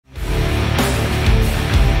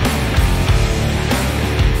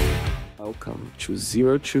to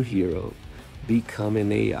Zero to Hero, Become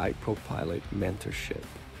an AI ProPilot Mentorship.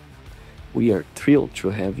 We are thrilled to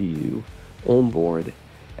have you on board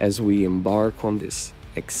as we embark on this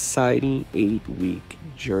exciting 8-week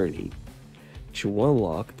journey to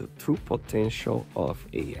unlock the true potential of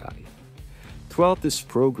AI. Throughout this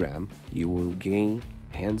program, you will gain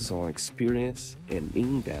hands on experience and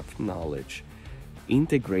in depth knowledge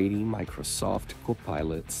integrating Microsoft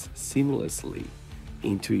Copilots seamlessly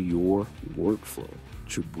into your workflow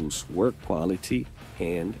to boost work quality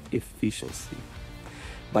and efficiency.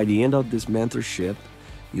 By the end of this mentorship,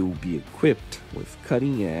 you will be equipped with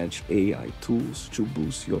cutting edge AI tools to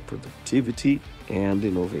boost your productivity and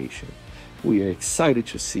innovation. We are excited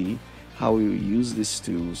to see how you use these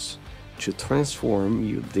tools to transform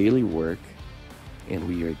your daily work, and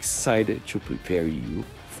we are excited to prepare you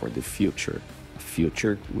for the future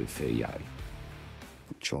with AI.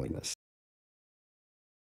 Join us.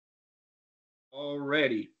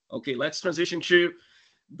 Already. Okay, let's transition to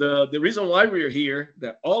the reason why we're here,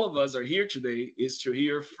 that all of us are here today, is to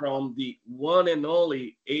hear from the one and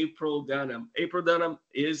only April Dunnam. April Dunnam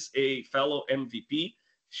is a fellow MVP.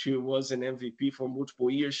 She was an MVP for multiple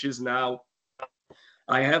years. She's now,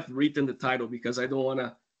 I have written the title because I don't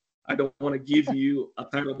want to give you a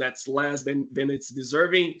title that's less than it's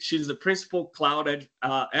deserving. She's the principal cloud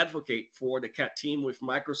advocate for the CAT team with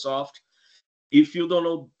Microsoft. If you don't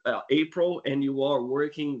know April and you are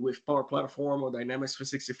working with Power Platform or Dynamics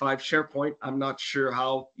 365 SharePoint, I'm not sure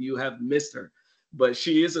how you have missed her, but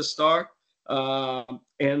she is a star.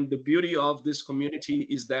 And the beauty of this community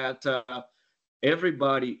is that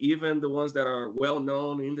everybody, even the ones that are well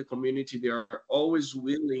known in the community, they are always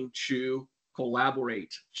willing to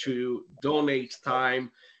collaborate, to donate time,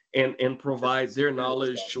 and provide their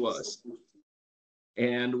knowledge to us.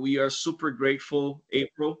 And we are super grateful,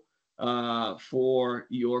 April, for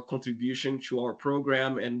your contribution to our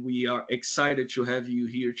program. And we are excited to have you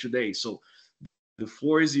here today. So the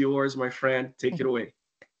floor is yours, my friend. Take it away.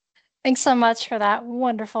 Thanks so much for that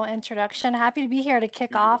wonderful introduction. Happy to be here to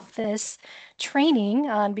kick off this training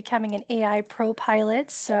on becoming an AI pro pilot.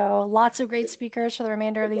 So lots of great speakers for the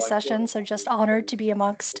remainder of these sessions. So just honored to be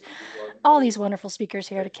amongst all these wonderful speakers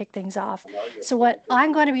here to kick things off. So what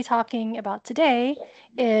I'm going to be talking about today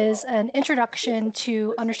is an introduction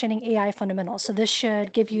to understanding AI fundamentals. So this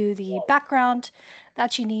should give you the background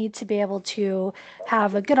that you need to be able to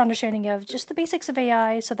have a good understanding of just the basics of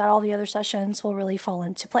AI so that all the other sessions will really fall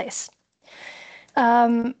into place.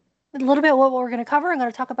 A little bit what we're going to cover. I'm going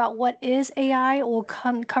to talk about what is AI. We'll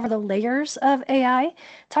cover the layers of AI,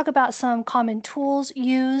 talk about some common tools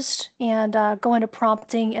used, and go into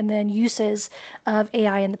prompting and then uses of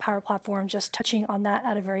AI in the Power Platform, just touching on that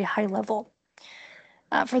at a very high level.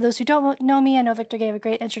 For those who don't know me, I know Victor gave a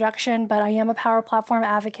great introduction, but I am a Power Platform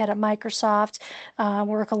advocate at Microsoft.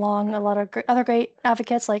 Work along a lot of other great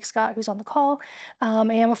advocates like Scott, who's on the call. I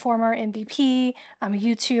am a former MVP. I'm a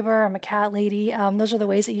YouTuber. I'm a cat lady. Those are the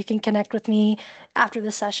ways that you can connect with me after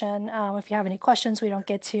the session if you have any questions we don't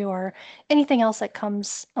get to or anything else that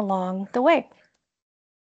comes along the way.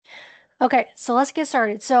 Okay, so let's get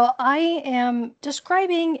started. So I am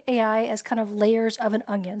describing AI as kind of layers of an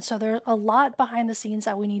onion. So there's a lot behind the scenes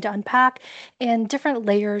that we need to unpack and different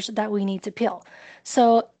layers that we need to peel.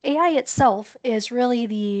 So AI itself is really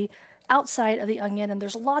the outside of the onion, and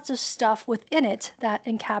there's lots of stuff within it that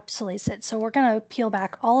encapsulates it. So we're going to peel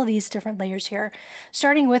back all of these different layers here,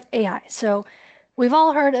 starting with AI. So we've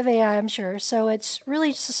all heard of AI, I'm sure. So it's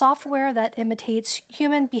really just a software that imitates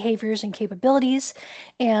human behaviors and capabilities,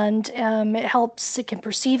 and it can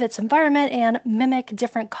perceive its environment and mimic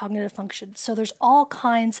different cognitive functions. So there's all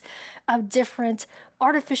kinds of different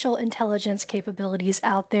artificial intelligence capabilities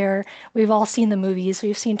out there. We've all seen the movies.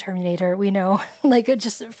 We've seen Terminator. We know, like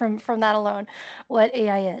just from that alone, what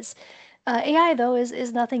AI is. AI, though,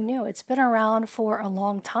 is nothing new. It's been around for a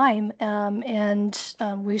long time, and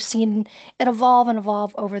we've seen it evolve and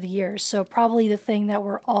evolve over the years. So probably the thing that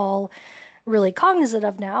we're all really cognizant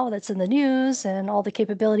of now that's in the news and all the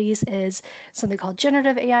capabilities is something called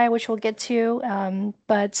generative AI, which we'll get to.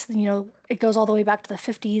 But, it goes all the way back to the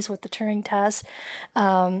 50s with the Turing test.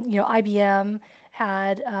 IBM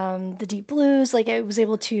had the Deep Blues, like it was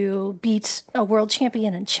able to beat a world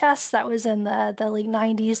champion in chess. That was in the late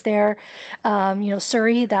 90s there.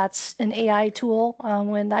 Siri, that's an AI tool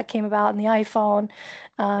when that came about in the iPhone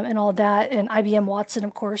and all that. And IBM Watson,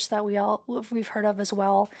 of course, that we've heard of as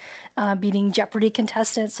well, beating Jeopardy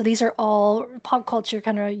contestants. So these are all pop culture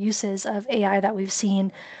kind of uses of AI that we've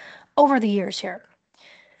seen over the years here.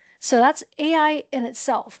 So that's AI in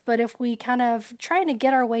itself. But if we kind of trying to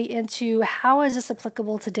get our way into how is this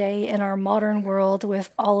applicable today in our modern world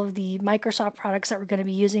with all of the Microsoft products that we're going to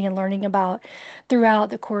be using and learning about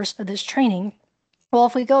throughout the course of this training. Well,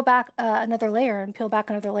 if we go back another layer and peel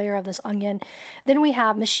back another layer of this onion, then we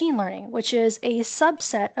have machine learning, which is a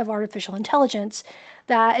subset of artificial intelligence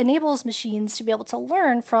that enables machines to be able to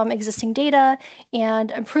learn from existing data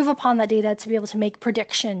and improve upon that data to be able to make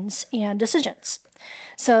predictions and decisions.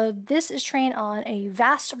 So this is trained on a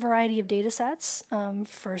vast variety of data sets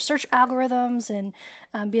for search algorithms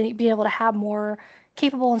and being able to have more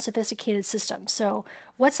capable and sophisticated systems. So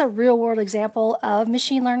what's a real world example of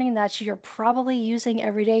machine learning that you're probably using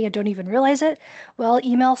every day and don't even realize it? Well,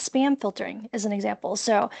 email spam filtering is an example.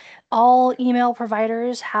 So all email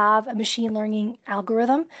providers have a machine learning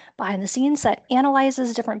algorithm behind the scenes that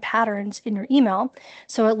analyzes different patterns in your email.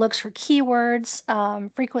 So it looks for keywords,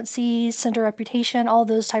 frequency, sender reputation, all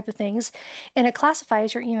those type of things, and it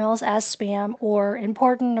classifies your emails as spam or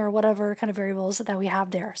important or whatever kind of variables that we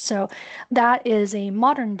have there. So that is a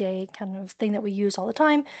modern day kind of thing that we use all the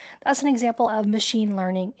time. That's an example of machine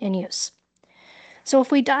learning in use. So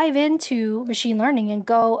if we dive into machine learning and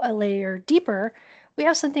go a layer deeper, we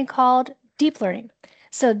have something called deep learning.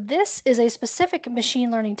 So this is a specific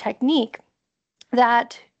machine learning technique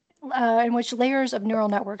that in which layers of neural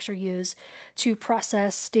networks are used to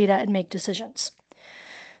process data and make decisions.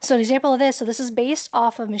 So an example of this, so this is based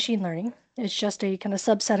off of machine learning. It's just a kind of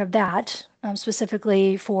subset of that,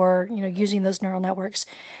 specifically for using those neural networks.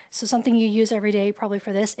 So something you use every day probably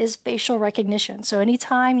for this is facial recognition. So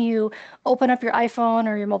anytime you open up your iPhone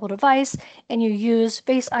or your mobile device and you use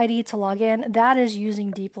Face ID to log in, that is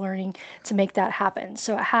using deep learning to make that happen.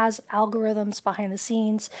 So it has algorithms behind the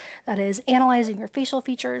scenes that is analyzing your facial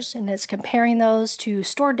features and it's comparing those to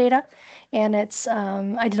stored data and it's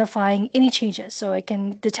identifying any changes. So it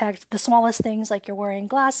can detect the smallest things like you're wearing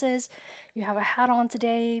glasses, you have a hat on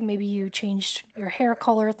today, maybe you changed your hair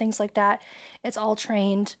color, things like that. It's all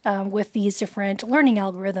trained with these different learning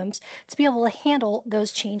algorithms to be able to handle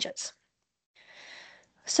those changes.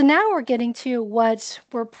 So now we're getting to what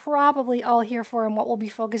we're probably all here for and what we'll be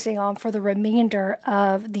focusing on for the remainder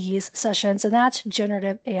of these sessions, and that's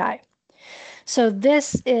generative AI. So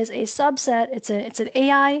this is a subset. It's an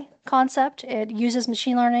AI concept. It uses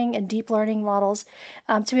machine learning and deep learning models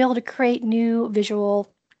to be able to create new visual,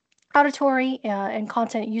 auditory, and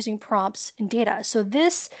content using prompts and data. So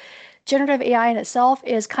this generative AI in itself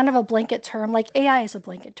is kind of a blanket term, like AI is a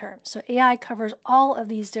blanket term. So AI covers all of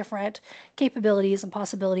these different capabilities and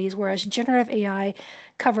possibilities, whereas generative AI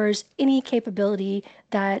covers any capability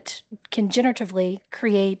that can generatively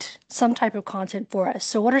create some type of content for us.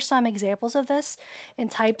 So what are some examples of this in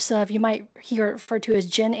types of, you might hear it referred to as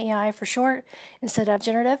Gen AI for short instead of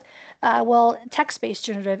generative? Well, text-based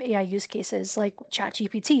generative AI use cases like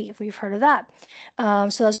ChatGPT, if we've heard of that.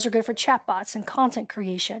 So those are good for chatbots and content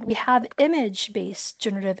creation. We have image-based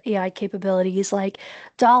generative AI capabilities like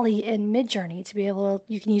DALL-E and Midjourney to be able to,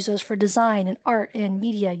 you can use those for design and art and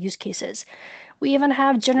media use cases. We even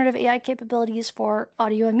have generative AI capabilities for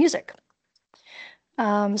audio and music.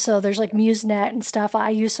 So there's like MuseNet and stuff. I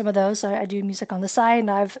use some of those. I do music on the side, and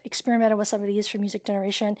I've experimented with some of these for music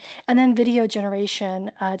generation, and then video generation,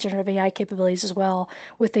 generative AI capabilities as well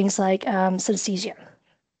with things like synesthesia.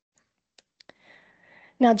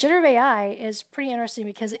 Now, generative AI is pretty interesting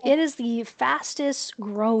because it is the fastest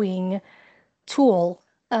growing tool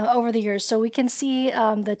over the years. So we can see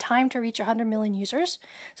the time to reach 100 million users.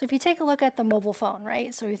 So if you take a look at the mobile phone,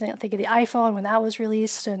 right? So you think of the iPhone when that was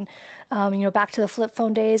released and, back to the flip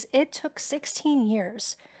phone days, it took 16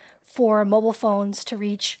 years for mobile phones to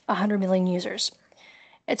reach 100 million users.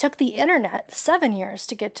 It took the internet 7 years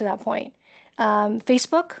to get to that point.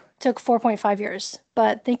 Facebook took 4.5 years.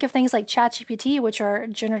 But think of things like ChatGPT, which are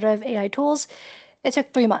generative AI tools. It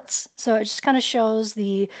took 3 months. So it just kind of shows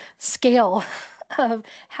the scale of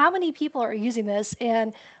how many people are using this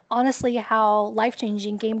and honestly how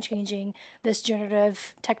life-changing, game-changing this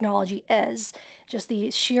generative technology is. Just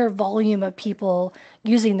the sheer volume of people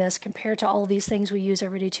using this compared to all of these things we use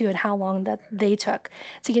every day too, and how long that they took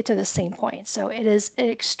to get to the same point. So it is an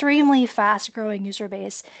extremely fast-growing user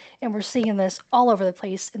base, and we're seeing this all over the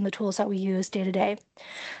place in the tools that we use day to day.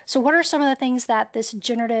 So what are some of the things that this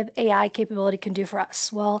generative AI capability can do for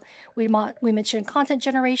us? Well, we mentioned content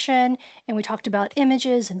generation, and we talked about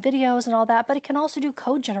images and videos and all that, but it can also do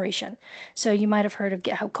code generation. generation. So you might have heard of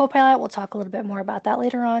GitHub Copilot. We'll talk a little bit more about that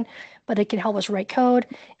later on, but it can help us write code,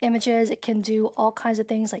 images. It can do all kinds of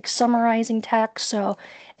things like summarizing text. So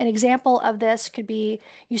an example of this could be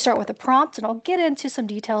you start with a prompt, and I'll get into some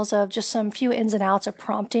details of just some few ins and outs of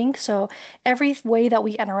prompting. So every way that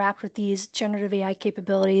we interact with these generative AI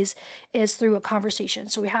capabilities is through a conversation.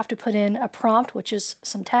 So we have to put in a prompt, which is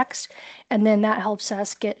some text, and then that helps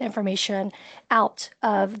us get information out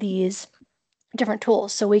of these different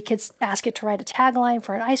tools. So we could ask it to write a tagline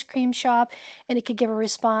for an ice cream shop, and it could give a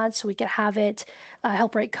response. We could have it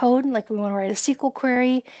help write code, like we want to write a SQL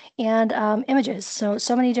query, and images.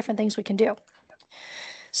 So many different things we can do.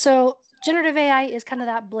 So generative AI is kind of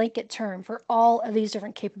that blanket term for all of these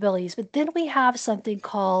different capabilities. But then we have something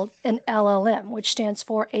called an LLM, which stands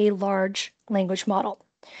for a large language model.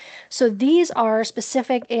 So these are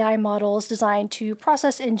specific AI models designed to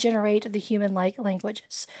process and generate the human-like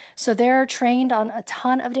languages. So they're trained on a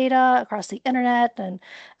ton of data across the internet and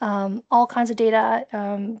all kinds of data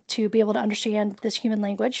to be able to understand this human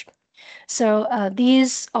language. So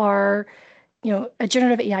these are, a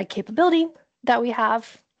generative AI capability that we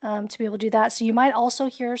have to be able to do that. So you might also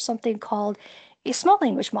hear something called a small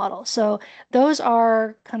language model. So those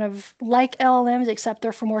are kind of like LLMs, except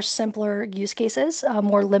they're for more simpler use cases,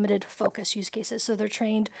 more limited focus use cases. So they're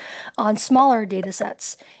trained on smaller data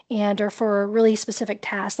sets and are for really specific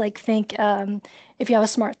tasks. Like think if you have a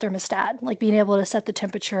smart thermostat, like being able to set the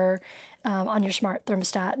temperature on your smart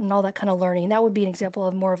thermostat and all that kind of learning. That would be an example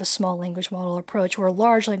of more of a small language model approach, where a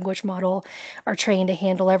large language model are trained to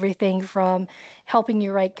handle everything from helping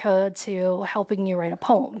you write code to helping you write a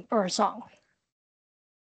poem or a song.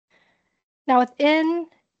 Now, within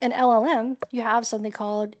an LLM, you have something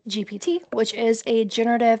called GPT, which is a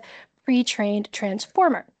generative pre-trained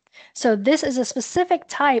transformer. So this is a specific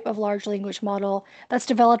type of large language model that's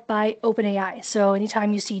developed by OpenAI. So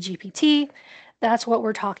anytime you see GPT, that's what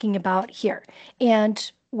we're talking about here.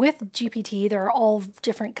 And with GPT, there are all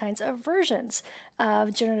different kinds of versions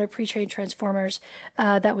of generative pre-trained transformers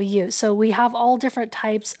that we use. So we have all different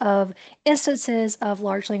types of instances of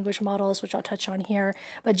large language models, which I'll touch on here.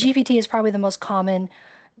 But GPT is probably the most common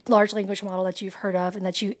large language model that you've heard of and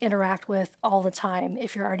that you interact with all the time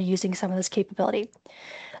if you're already using some of this capability.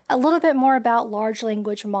 A little bit more about large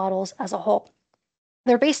language models as a whole.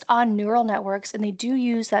 They're based on neural networks, and they do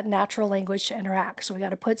use that natural language to interact. So we got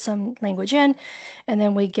to put some language in, and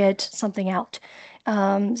then we get something out.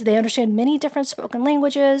 So they understand many different spoken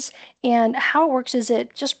languages, and how it works is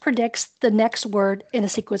it just predicts the next word in a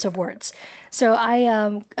sequence of words. So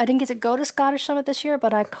I didn't get to go to Scottish Summit this year,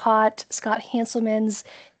 but I caught Scott Hanselman's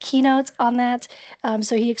keynote on that.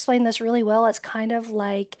 So he explained this really well. It's kind of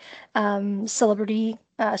like Celebrity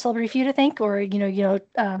Feud, I think, or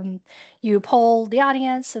you poll the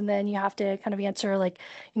audience, and then you have to kind of answer like,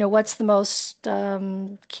 what's the most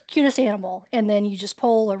cutest animal, and then you just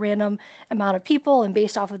poll a random amount of people, and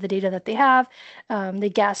based off of the data that they have, they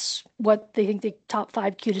guess what they think the top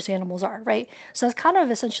 5 cutest animals are, right? So that's kind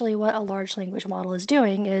of essentially what a large language model is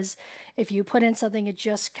doing. Is if you put in something, it's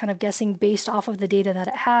just kind of guessing based off of the data that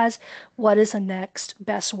it has, what is the next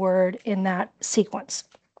best word in that sequence.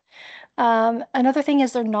 Another thing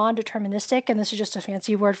is they're non-deterministic, and this is just a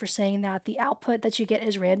fancy word for saying that the output that you get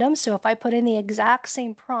is random. So if I put in the exact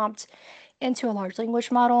same prompt into a large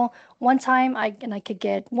language model, one time I could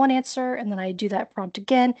get one answer, and then I do that prompt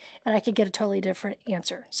again, and I could get a totally different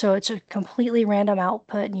answer. So it's a completely random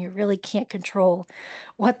output, and you really can't control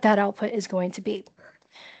what that output is going to be.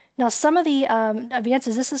 Now, some of the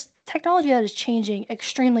advances, this is technology that is changing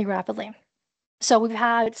extremely rapidly. So we've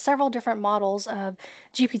had several different models of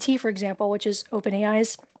GPT, for example, which is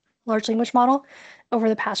OpenAI's large language model over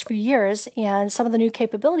the past few years. And some of the new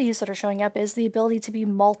capabilities that are showing up is the ability to be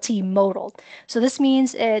multimodal. So this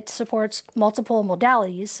means it supports multiple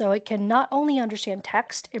modalities. So it can not only understand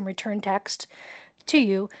text and return text to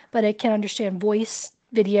you, but it can understand voice,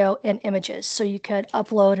 video, and images. So you could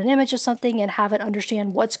upload an image of something and have it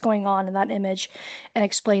understand what's going on in that image and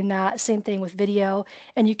explain that. Same thing with video.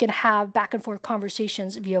 And you can have back and forth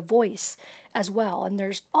conversations via voice as well. And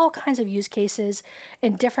there's all kinds of use cases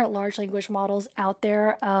in different large language models out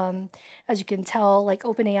there. As you can tell, like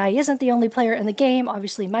OpenAI isn't the only player in the game.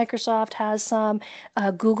 Obviously, Microsoft has some,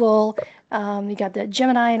 Google, you got the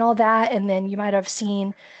Gemini and all that. And then you might have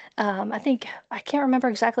seen I can't remember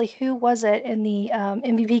exactly who was it in the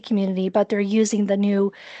MVP community, but they're using the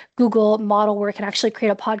new Google model where it can actually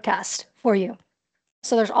create a podcast for you.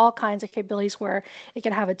 So there's all kinds of capabilities where it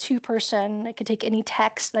can have a two-person, it can take any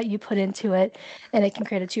text that you put into it, and it can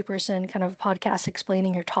create a two-person kind of podcast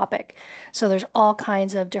explaining your topic. So there's all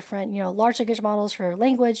kinds of different, large language models for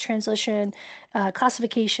language translation,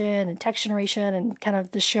 classification, and text generation, and kind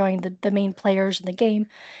of just showing the main players in the game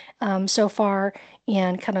so far,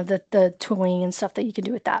 and kind of the tooling and stuff that you can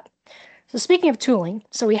do with that. So speaking of tooling,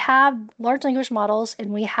 so we have large language models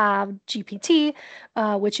and we have GPT,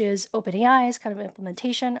 which is OpenAI's kind of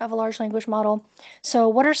implementation of a large language model. So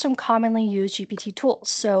what are some commonly used GPT tools?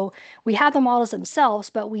 So we have the models themselves,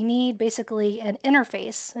 but we need basically an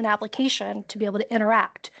interface, an application to be able to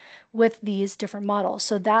interact with these different models.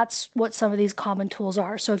 So that's what some of these common tools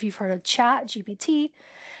are. So if you've heard of Chat GPT,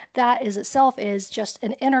 that is itself is just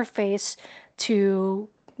an interface to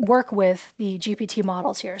work with the GPT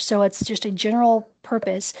models here. So it's just a general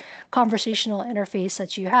purpose conversational interface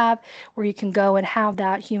that you have where you can go and have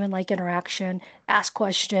that human-like interaction, ask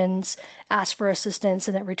questions, ask for assistance,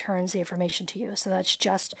 and it returns the information to you. So that's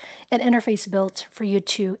just an interface built for you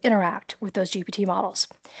to interact with those GPT models.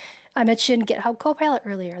 I mentioned GitHub Copilot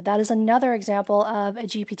earlier. That is another example of a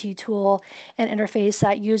GPT tool and interface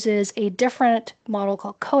that uses a different model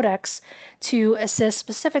called Codex to assist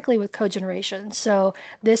specifically with code generation. So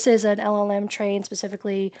this is an LLM trained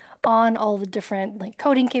specifically on all the different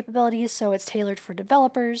coding capabilities. So it's tailored for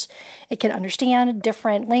developers. It can understand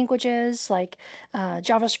different languages like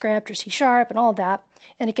JavaScript or C# and all of that.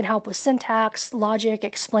 And it can help with syntax, logic,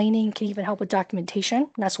 explaining, can even help with documentation.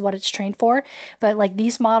 That's what it's trained for. But like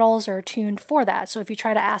these models are tuned for that. So if you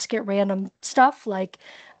try to ask it random stuff like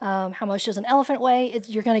how much does an elephant weigh,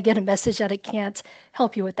 you're going to get a message that it can't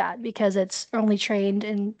help you with that because it's only trained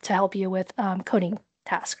to help you with coding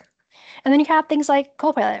tasks. And then you have things like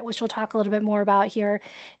Copilot, which we'll talk a little bit more about here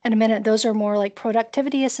in a minute. Those are more like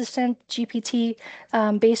productivity assistant GPT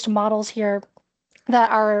based models here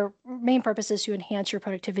that our main purpose is to enhance your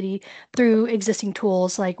productivity through existing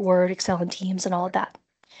tools like Word, Excel, and Teams and all of that.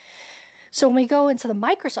 So when we go into the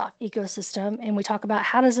Microsoft ecosystem and we talk about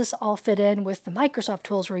how does this all fit in with the Microsoft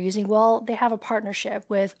tools we're using, well, they have a partnership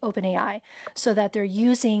with OpenAI so that they're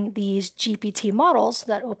using these GPT models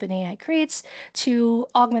that OpenAI creates to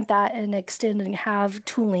augment that and extend and have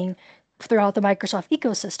tooling throughout the Microsoft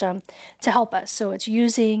ecosystem to help us. So it's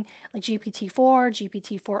using like GPT-4,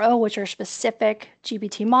 GPT-4o, which are specific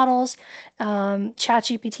GPT models,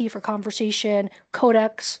 ChatGPT for conversation,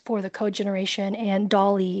 Codex for the code generation, and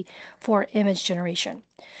DALL-E for image generation.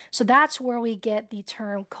 So that's where we get the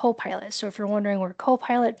term Copilot. So if you're wondering where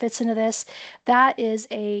Copilot fits into this, that is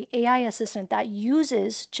a AI assistant that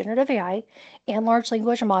uses generative AI and large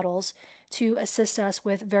language models to assist us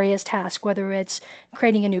with various tasks, whether it's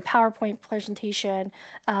creating a new PowerPoint presentation,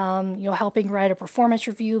 helping write a performance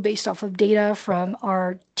review based off of data from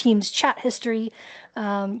our team's chat history,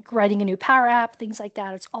 writing a new Power App, things like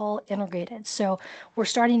that. It's all integrated. So we're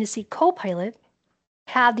starting to see Copilot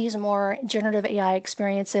have these more generative AI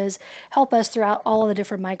experiences help us throughout all of the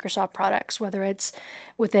different Microsoft products, whether it's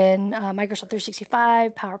within Microsoft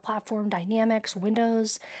 365, Power Platform, Dynamics,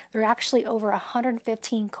 Windows. There are actually over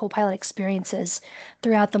 115 Copilot experiences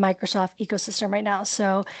throughout the Microsoft ecosystem right now.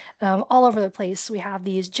 So all over the place, we have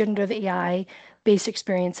these generative AI based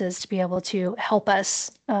experiences to be able to help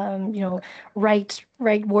us, write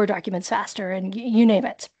Word documents faster and you name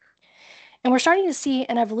it. And we're starting to see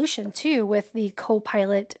an evolution too with the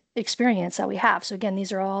Copilot experience that we have. So again,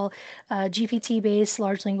 these are all GPT-based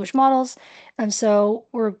large language models. And so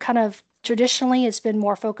we're kind of traditionally, it's been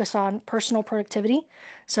more focused on personal productivity.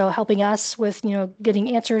 So helping us with,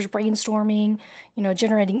 getting answers, brainstorming,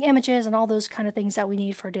 generating images and all those kind of things that we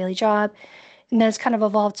need for a daily job. And then it's kind of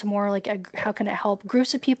evolved to more like how can it help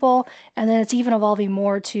groups of people? And then it's even evolving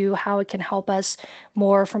more to how it can help us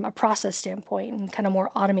more from a process standpoint and kind of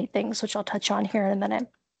more automate things, which I'll touch on here in a minute.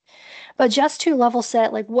 But just to level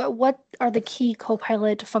set, like what are the key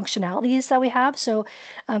Copilot functionalities that we have? So,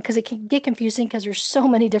 because it can get confusing because there's so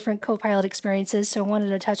many different Copilot experiences. So I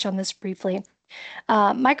wanted to touch on this briefly.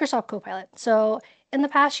 Microsoft Copilot. So in the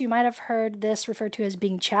past, you might have heard this referred to as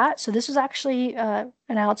Bing Chat. So this was actually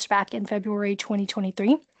announced back in February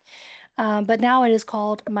 2023. But now it is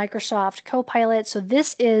called Microsoft Copilot. So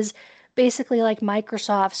this is basically like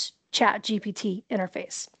Microsoft's Chat GPT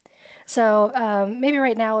interface. So maybe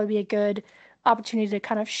right now would be a good opportunity to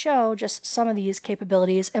kind of show just some of these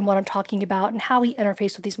capabilities and what I'm talking about and how we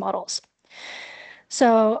interface with these models.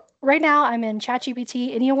 So right now I'm in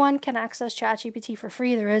ChatGPT. Anyone can access ChatGPT for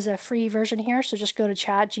free. There is a free version here. So just go to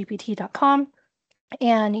chatgpt.com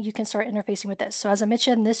and you can start interfacing with this. So as I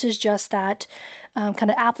mentioned, this is just that kind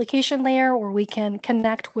of application layer where we can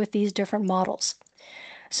connect with these different models.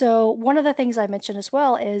 So one of the things I mentioned as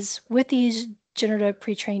well is with these generative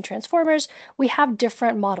pre-trained transformers, we have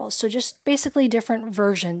different models. So just basically different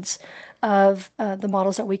versions of the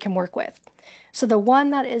models that we can work with. So the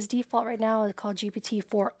one that is default right now is called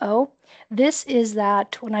GPT-4o. This is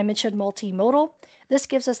that when I mentioned multimodal, this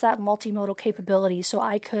gives us that multimodal capability. So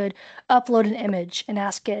I could upload an image and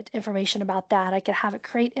ask it information about that. I could have it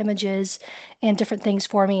create images and different things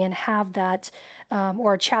for me and have that,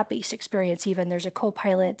 or a chat-based experience even. There's a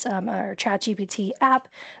ProPilot or ChatGPT app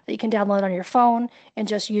that you can download on your phone and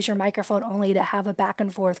just use your microphone only to have a back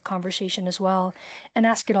and forth conversation as well and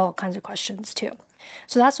ask it all kinds of questions too.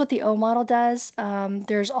 So that's what the O model does.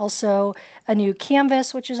 There's also a new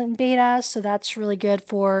Canvas, which is in beta. So that's really good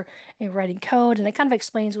for writing code. And it kind of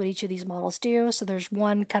explains what each of these models do. So there's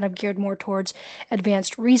one kind of geared more towards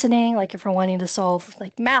advanced reasoning, like if you're wanting to solve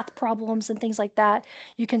like math problems and things like that,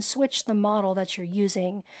 you can switch the model that you're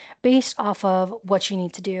using based off of what you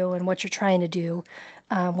need to do and what you're trying to do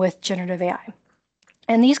with generative AI.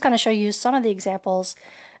 And these kind of show you some of the examples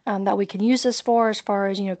that we can use this for, as far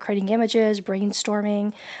as creating images,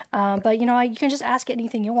 brainstorming. But you can just ask it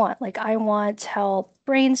anything you want. Like, I want help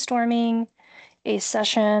brainstorming a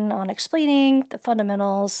session on explaining the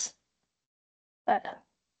fundamentals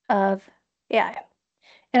of AI.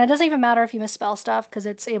 And it doesn't even matter if you misspell stuff because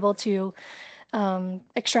it's able to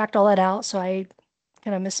extract all that out. So I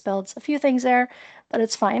kind of misspelled a few things there, but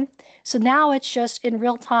it's fine. So now it's just in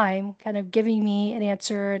real time, kind of giving me an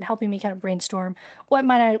answer and helping me kind of brainstorm what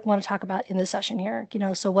might I want to talk about in this session here.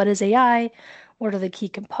 So what is AI? What are the key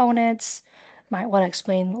components? Might want to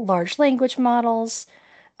explain large language models.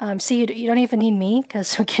 See, you don't even need me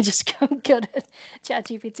because we can just go to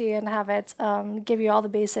ChatGPT and have it give you all the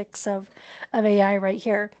basics of AI right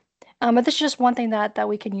here. But this is just one thing that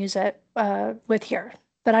we can use it with here.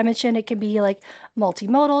 But I mentioned it can be like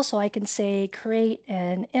multimodal, so I can say create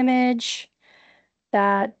an image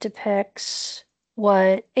that depicts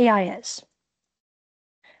what AI is.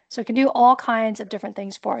 So it can do all kinds of different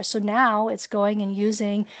things for us. So now it's going and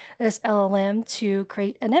using this LLM to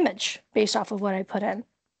create an image based off of what I put in.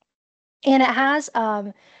 And it has,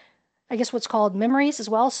 I guess, what's called memories as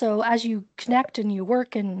well. So as you connect and you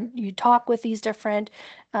work and you talk with these different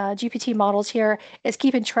GPT models here, it's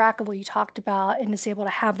keeping track of what you talked about and it's able to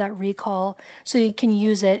have that recall so you can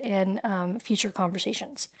use it in future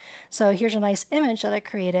conversations. So here's a nice image that I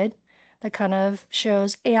created that kind of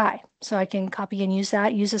shows AI. So I can copy and use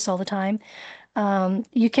this all the time.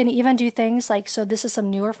 You can even do things like, so this is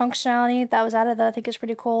some newer functionality that was added that I think is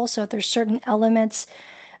pretty cool. So if there's certain elements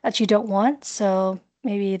that you don't want, so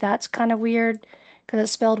maybe that's kind of weird because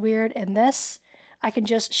it's spelled weird. And this, I can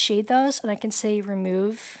just shade those and I can say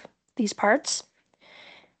remove these parts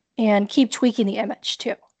and keep tweaking the image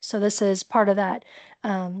too. So this is part of that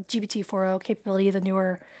GPT-4o capability, the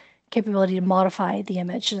newer capability to modify the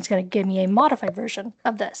image, and it's going to give me a modified version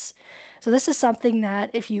of this. So this is something that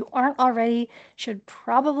if you aren't already, should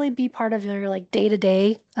probably be part of your like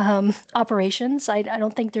day-to-day operations. I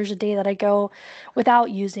don't think there's a day that I go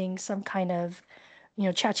without using some kind of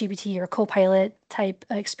ChatGPT or Copilot type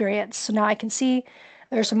experience. So now I can see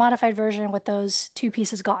there's a modified version with those two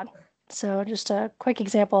pieces gone. So just a quick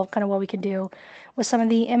example of kind of what we can do with some of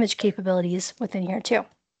the image capabilities within here too.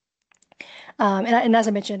 And as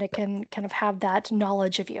I mentioned, it can kind of have that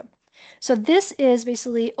knowledge of you. So this is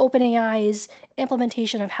basically OpenAI's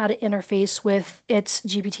implementation of how to interface with its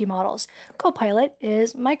GPT models. Copilot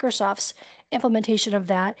is Microsoft's implementation of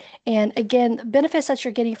that. And again, the benefits that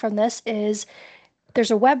you're getting from this is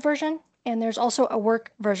there's a web version and there's also a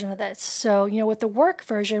work version of this. So, with the work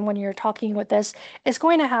version, when you're talking with this, it's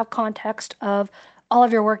going to have context of all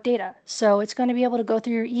of your work data. So it's going to be able to go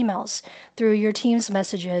through your emails, through your Teams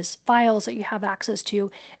messages, files that you have access to,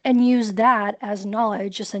 and use that as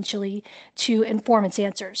knowledge essentially to inform its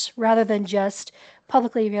answers rather than just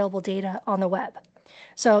publicly available data on the web.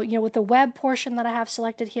 So, with the web portion that I have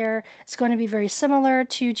selected here, it's going to be very similar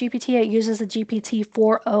to GPT. It uses the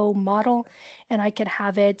GPT-4o model, and I can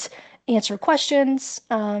have it answer questions,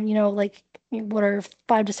 like what are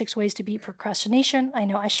 5 to 6 ways to beat procrastination? I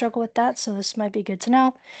know I struggle with that, so this might be good to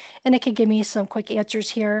know. And it can give me some quick answers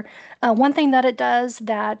here. One thing that it does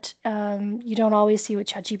that you don't always see with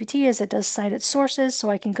ChatGPT is it does cite its sources, so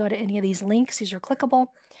I can go to any of these links. These are clickable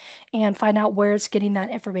and find out where it's getting that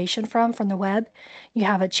information from the web. You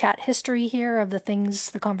have a chat history here of the things,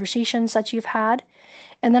 the conversations that you've had.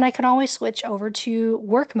 And then I can always switch over to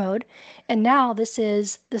work mode. And now this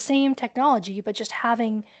is the same technology, but just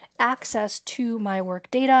having access to my work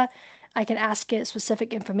data. I can ask it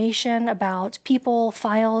specific information about people,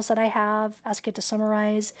 files that I have, ask it to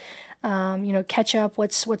summarize catch up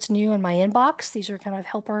what's new in my inbox. These are kind of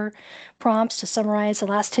helper prompts to summarize the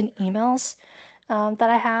last 10 emails that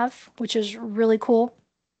I have, which is really cool.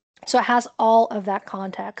 So it has all of that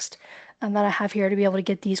context that I have here to be able to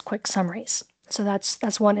get these quick summaries. So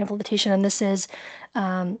that's one implementation, and this is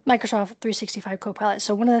Microsoft 365 Copilot.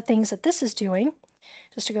 So one of the things that this is doing,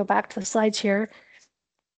 just to go back to the slides here,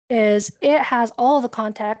 is it has all of the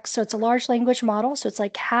context. So it's a large language model. So it's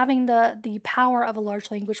like having the power of a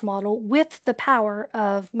large language model with the power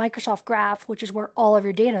of Microsoft Graph, which is where all of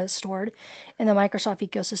your data is stored in the Microsoft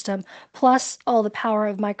ecosystem, plus all the power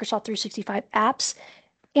of Microsoft 365 apps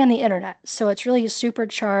and the internet. So it's really a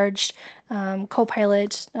supercharged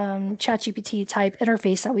Copilot, ChatGPT type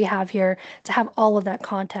interface that we have here to have all of that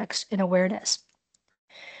context and awareness.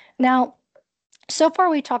 Now, so far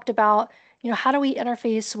we talked about, how do we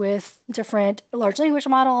interface with different large language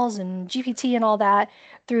models and GPT and all that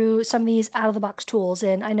through some of these out-of-the-box tools.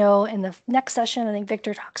 And I know in the next session, I think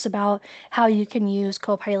Victor talks about how you can use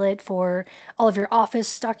Copilot for all of your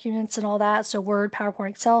Office documents and all that. So Word,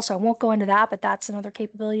 PowerPoint, Excel. So I won't go into that, but that's another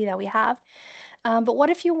capability that we have. But what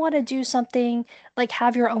if you want to do something like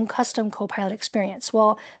have your own custom Copilot experience?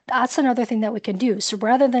 Well, that's another thing that we can do. So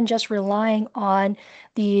rather than just relying on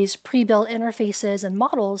these pre-built interfaces and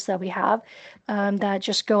models that we have that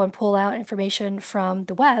just go and pull out information from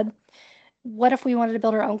the web, what if we wanted to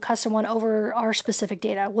build our own custom one over our specific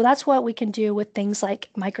data? Well, that's what we can do with things like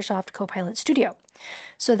Microsoft Copilot Studio.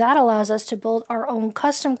 So that allows us to build our own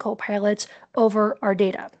custom Copilots over our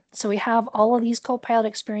data. So we have all of these Copilot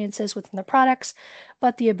experiences within the products,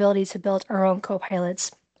 but the ability to build our own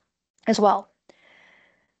Copilots as well.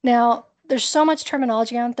 Now, there's so much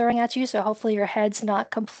terminology I'm throwing at you, so hopefully your head's not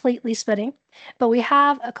completely spinning. But we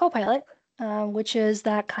have a Copilot, which is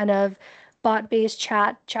that kind of bot-based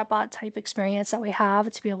chatbot type experience that we have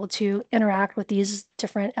to be able to interact with these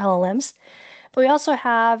different LLMs. But we also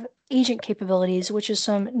have agent capabilities, which is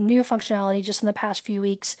some new functionality just in the past few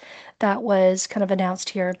weeks that was kind of announced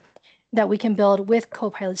here that we can build with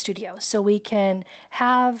Copilot Studio. So we can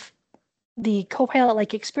have the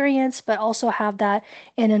Copilot-like experience, but also have that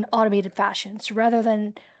in an automated fashion. So rather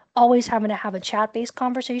than always having to have a chat-based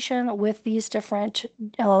conversation with these different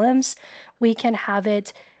LLMs, we can have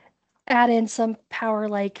it add in some power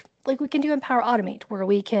like we can do in Power Automate, where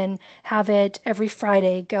we can have it every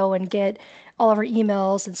Friday go and get all of our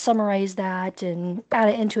emails and summarize that and add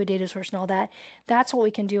it into a data source and all that. That's what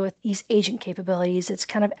we can do with these agent capabilities. It's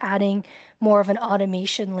kind of adding more of an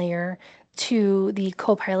automation layer to the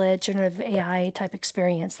Copilot generative AI type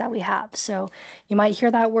experience that we have. So you might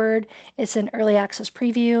hear that word. It's an early access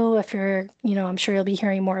preview. If you're, I'm sure you'll be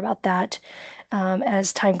hearing more about that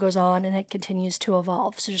as time goes on and it continues to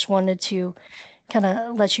evolve. So just wanted to kind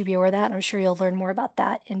of let you be aware of that. And I'm sure you'll learn more about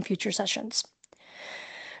that in future sessions.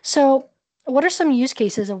 So what are some use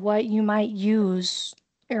cases of what you might use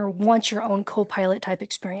or want your own Copilot type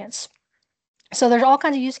experience? So there's all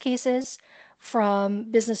kinds of use cases from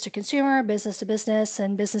business to consumer, business to business,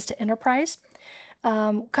 and business to enterprise.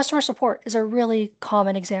 Customer support is a really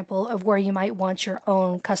common example of where you might want your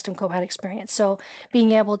own custom Copilot experience. So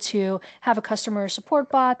being able to have a customer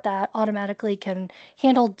support bot that automatically can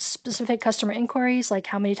handle specific customer inquiries, like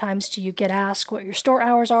how many times do you get asked what your store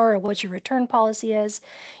hours are or what your return policy is.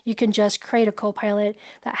 You can just create a Copilot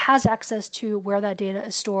that has access to where that data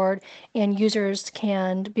is stored, and users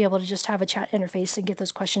can be able to just have a chat interface and get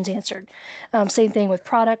those questions answered. Same thing with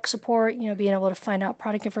product support, being able to find out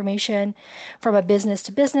product information from a business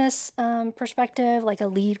to business perspective, like a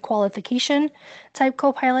lead qualification type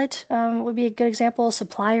Copilot would be a good example,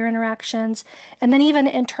 supplier interactions, and then even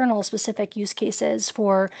internal specific use cases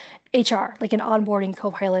for HR, like an onboarding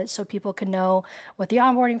Copilot, so people can know what the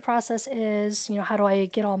onboarding process is, how do I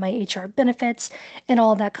get all my HR benefits and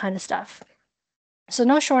all that kind of stuff. So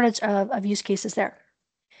no shortage of use cases there.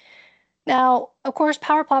 Now, of course,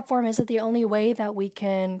 Power Platform isn't the only way that we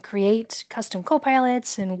can create custom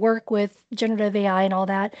copilots and work with generative AI and all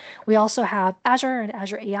that. We also have Azure and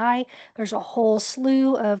Azure AI. There's a whole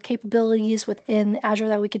slew of capabilities within Azure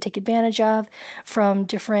that we can take advantage of, from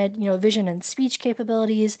different, vision and speech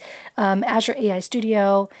capabilities, Azure AI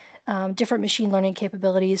Studio, different machine learning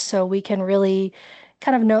capabilities. So we can really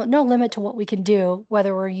kind of no limit to what we can do,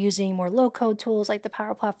 whether we're using more low-code tools like the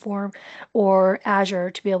Power Platform or Azure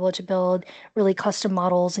to be able to build really custom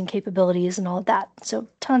models and capabilities and all of that. So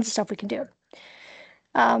tons of stuff we can do.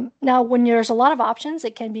 Now, when there's a lot of options,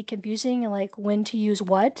 it can be confusing and like when to use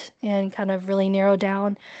what, and kind of really narrow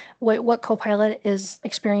down what Copilot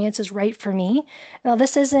experience is right for me. Now,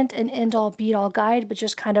 this isn't an end-all be-all guide, but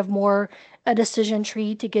just kind of more a decision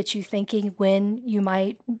tree to get you thinking when you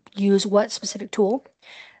might use what specific tool.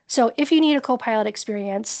 So if you need a Copilot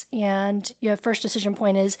experience and your first decision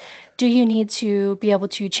point is, do you need to be able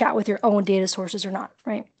to chat with your own data sources or not,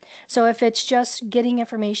 right? So if it's just getting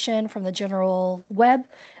information from the general web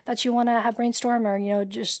that you want to have brainstorm or,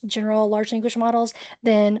 just general large language models,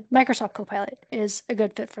 then Microsoft Copilot is a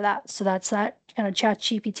good fit for that. So that's that kind of chat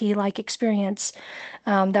GPT-like experience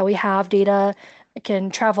that we have. Data can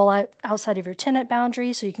travel outside of your tenant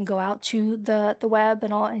boundary, so you can go out to the web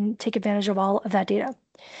and take advantage of all of that data.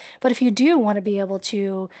 But if you do want to be able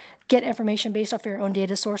to get information based off your own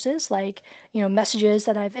data sources, like messages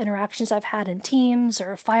interactions I've had in Teams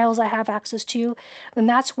or files I have access to, then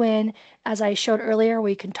that's when, as I showed earlier,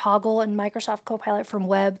 we can toggle in Microsoft Copilot from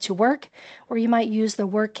web to work, or you might use the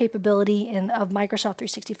work capability of Microsoft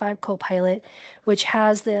 365 Copilot, which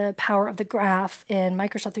has the power of the graph in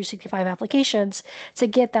Microsoft 365 applications to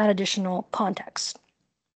get that additional context.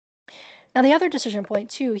 Now, the other decision point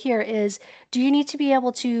too here is, do you need to be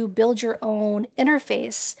able to build your own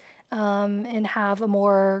interface and have a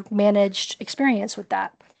more managed experience with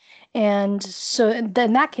that? And so in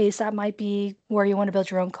that case, that might be where you want to build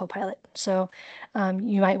your own Copilot. So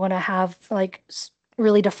you might want to have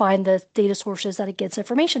really define the data sources that it gets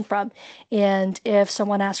information from. And if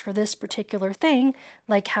someone asks for this particular thing,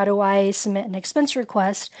 like how do I submit an expense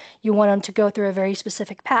request, you want them to go through a very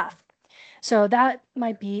specific path. So that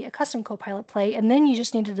might be a custom Copilot play. And then you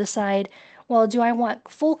just need to decide, well, do I want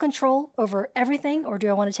full control over everything, or do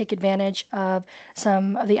I want to take advantage of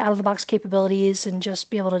some of the out-of-the-box capabilities and just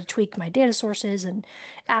be able to tweak my data sources and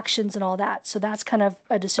actions and all that? So that's kind of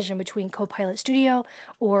a decision between Copilot Studio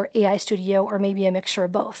or AI Studio, or maybe a mixture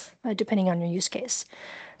of both, depending on your use case.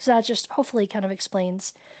 So that just hopefully kind of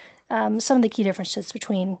explains some of the key differences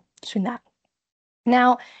between that.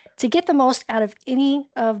 Now, to get the most out of any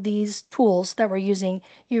of these tools that we're using,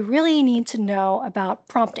 you really need to know about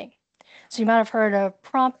prompting. So you might have heard of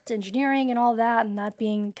prompt engineering and all that, and that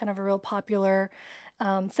being kind of a real popular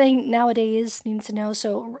thing nowadays, need to know.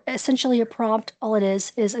 So essentially a prompt, all it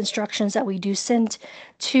is instructions that we do send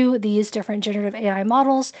to these different generative AI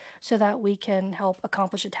models so that we can help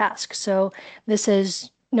accomplish a task. So this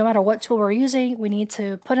is, no matter what tool we're using, we need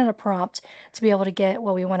to put in a prompt to be able to get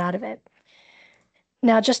what we want out of it.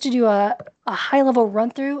 Now, just to do a high-level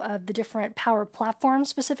run-through of the different Power Platform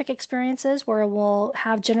specific experiences where we'll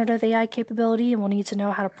have generative AI capability and we'll need to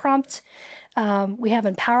know how to prompt. We have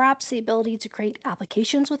in Power Apps the ability to create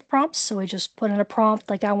applications with prompts. So we just put in a prompt,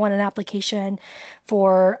 like I want an application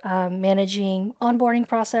for managing onboarding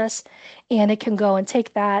process, and it can go and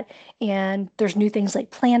take that. And there's new things like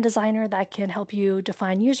Plan Designer that can help you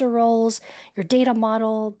define user roles, your data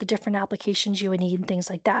model, the different applications you would need, and things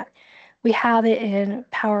like that. We have it in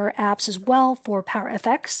Power Apps as well for Power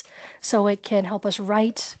FX, so it can help us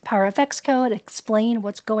write Power FX code, explain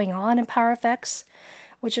what's going on in Power FX,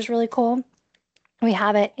 which is really cool. We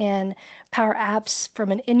have it in Power Apps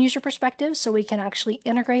from an end user perspective, so we can actually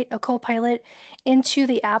integrate a Copilot into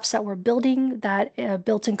the apps that we're building, that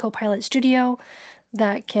built in Copilot Studio,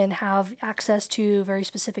 that can have access to very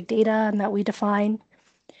specific data and that we define.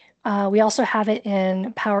 We also have it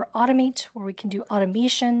in Power Automate, where we can do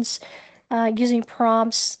automations using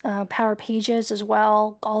prompts, Power Pages as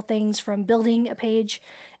well, all things from building a page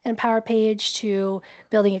in Power Page to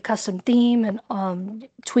building a custom theme and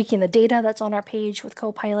tweaking the data that's on our page with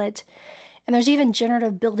Copilot. And there's even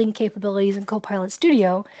generative building capabilities in Copilot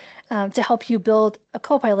Studio to help you build a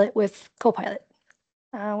Copilot with Copilot,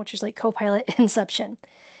 which is like Copilot Inception.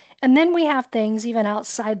 And then we have things even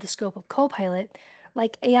outside the scope of Copilot,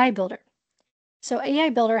 like AI Builder. So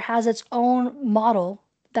AI Builder has its own model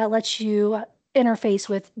that lets you interface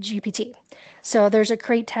with GPT. So there's a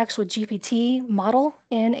create text with GPT model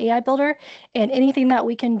in AI Builder, and anything that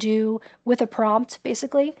we can do with a prompt,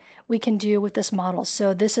 basically, we can do with this model.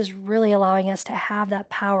 So this is really allowing us to have that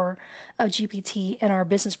power of GPT in our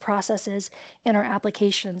business processes, in our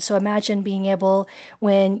applications. So imagine being able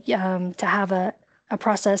to have a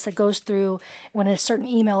process that goes through when a certain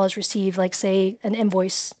email is received, like say an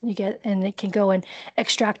invoice you get, and it can go and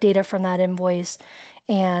extract data from that invoice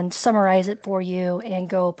and summarize it for you and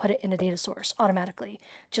go put it in a data source automatically,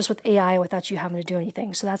 just with AI without you having to do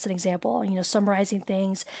anything. So that's an example, summarizing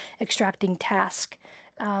things, extracting task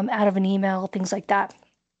out of an email, things like that.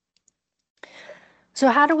 So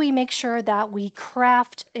how do we make sure that we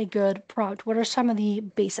craft a good prompt? What are some of the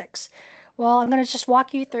basics? Well, I'm going to just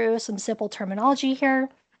walk you through some simple terminology here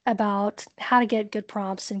about how to get good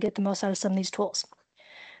prompts and get the most out of some of these tools.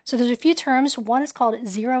 So there's a few terms. One is called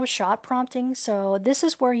zero-shot prompting. So this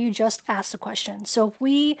is where you just ask the question. So if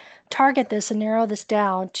we target this and narrow this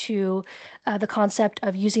down to the concept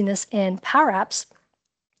of using this in Power Apps,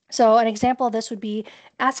 So an example of this would be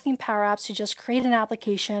asking Power Apps to just create an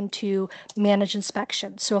application to manage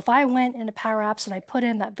inspections. So if I went into Power Apps and I put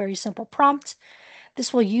in that very simple prompt,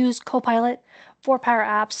 this will use ProPilot for Power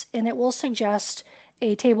Apps, and it will suggest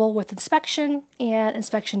a table with inspection and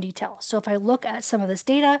inspection detail. So if I look at some of this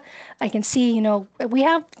data, I can see, we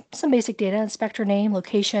have some basic data: inspector name,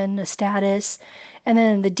 location, the status, and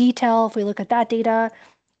then the detail. If we look at that data,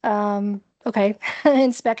 okay,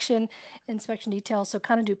 inspection details, so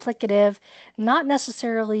kind of duplicative, not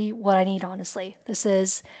necessarily what I need, honestly. This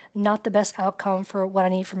is not the best outcome for what I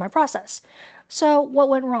need for my process. So what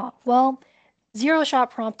went wrong? Well, zero-shot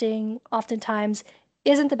prompting oftentimes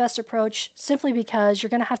isn't the best approach, simply because you're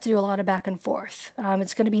going to have to do a lot of back and forth.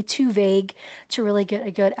 It's going to be too vague to really get a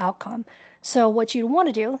good outcome. So what you want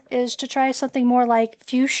to do is to try something more like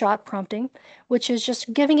few-shot prompting, which is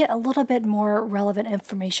just giving it a little bit more relevant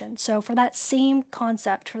information. So for that same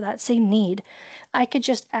concept, for that same need, I could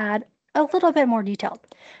just add a little bit more detail.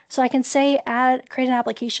 So I can say create an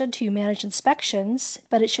application to manage inspections,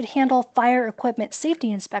 but it should handle fire equipment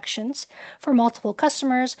safety inspections for multiple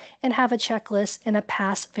customers and have a checklist and a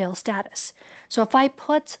pass-fail status. So if I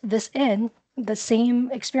put this in, the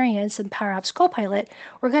same experience in Power Apps Copilot,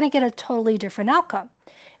 we're going to get a totally different outcome.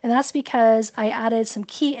 And that's because I added some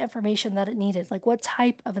key information that it needed, like what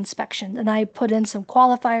type of inspection, and I put in some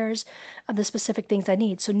qualifiers of the specific things I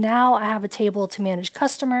need. So now I have a table to manage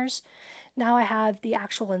customers. Now I have the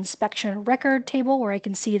actual inspection record table where I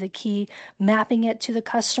can see the key, mapping it to the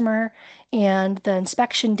customer and the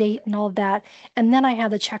inspection date and all of that. And then I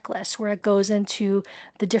have the checklist where it goes into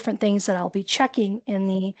the different things that I'll be checking in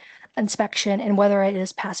the inspection and whether it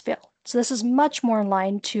is pass fail. So this is much more in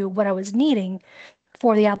line to what I was needing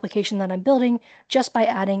for the application that I'm building, just by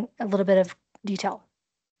adding a little bit of detail.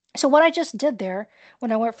 So what I just did there,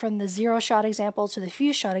 when I went from the zero-shot example to the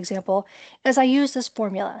few-shot example, is I used this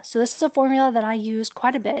formula. So this is a formula that I use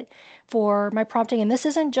quite a bit for my prompting. And this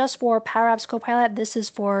isn't just for Power Apps Copilot. This is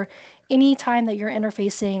for any time that you're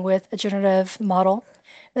interfacing with a generative model.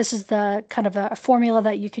 This is the kind of a formula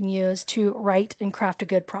that you can use to write and craft a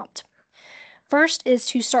good prompt. First is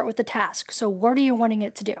to start with the task. So what are you wanting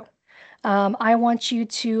it to do? I want you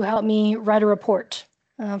to help me write a report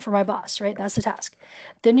for my boss, right? That's the task.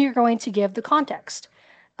 Then you're going to give the context.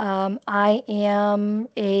 I am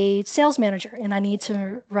a sales manager and I need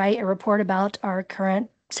to write a report about our current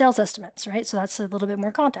sales estimates, right? So that's a little bit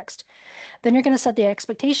more context. Then you're going to set the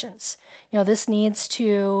expectations. This needs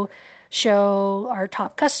to show our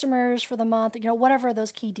top customers for the month, whatever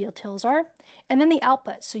those key details are. And then the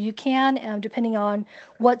output. So you can, depending on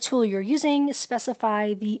what tool you're using,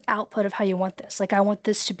 specify the output of how you want this. Like I want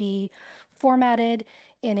this to be formatted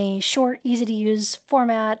in a short, easy to use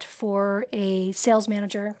format for a sales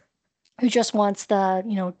manager who just wants the,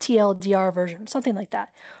 TLDR version, something like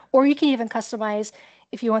that. Or you can even customize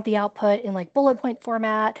if you want the output in like bullet point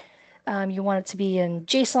format, you want it to be in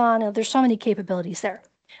JSON. There's so many capabilities there.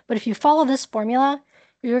 But if you follow this formula,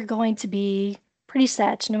 you're going to be pretty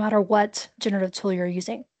set no matter what generative tool you're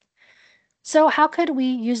using. So how could we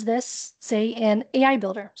use this, say, in AI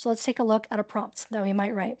Builder? So let's take a look at a prompt that we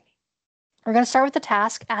might write. We're going to start with the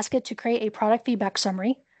task, ask it to create a product feedback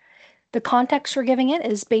summary. The context we're giving it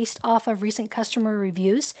is based off of recent customer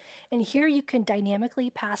reviews. And here you can dynamically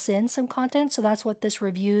pass in some content. So that's what this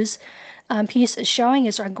reviews piece is showing,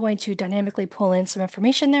 is I'm going to dynamically pull in some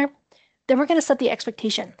information there. Then we're going to set the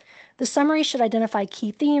expectation. The summary should identify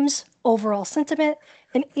key themes, overall sentiment,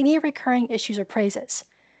 and any recurring issues or praises.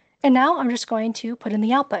 And now I'm just going to put in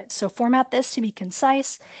the output. So format this to be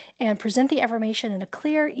concise and present the information in a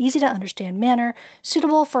clear, easy to understand manner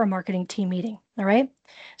suitable for a marketing team meeting. All right.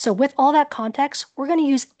 So with all that context, we're going to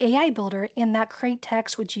use AI Builder in that create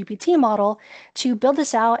text with GPT model to build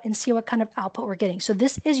this out and see what kind of output we're getting. So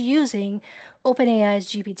this is using OpenAI's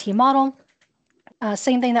GPT model.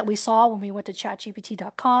 Same thing that we saw when we went to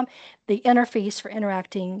chatgpt.com. The interface for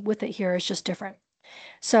interacting with it here is just different.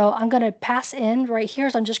 So I'm going to pass in right here,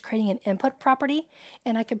 so I'm just creating an input property,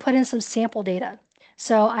 and I can put in some sample data.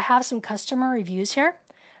 So I have some customer reviews here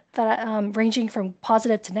that ranging from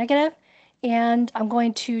positive to negative, and I'm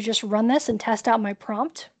going to just run this and test out my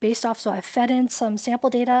prompt based off. So I fed in some sample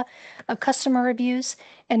data of customer reviews,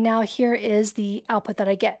 and now here is the output that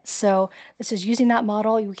I get. So this is using that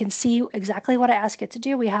model. You can see exactly what I ask it to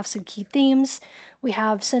do. We have some key themes, we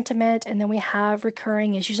have sentiment, and then we have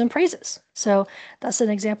recurring issues and praises. So that's an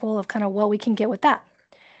example of kind of what we can get with that.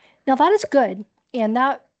 Now that is good, and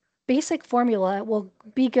that basic formula will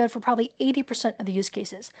be good for probably 80% of the use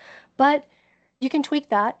cases, but you can tweak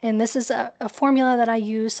that. And this is a formula that I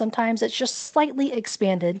use sometimes. It's just slightly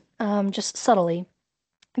expanded, just subtly.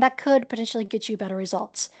 that could potentially get you better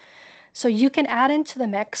results. So you can add into the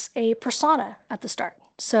mix a persona at the start.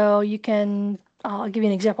 So you can, I'll give you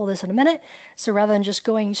an example of this in a minute. So rather than just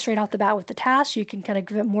going straight off the bat with the task, you can kind of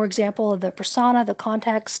give it more example of the persona, the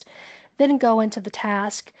context, then go into the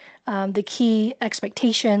task, the key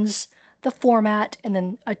expectations, the format, and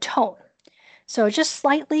then a tone. So just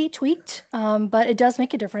slightly tweaked, but it does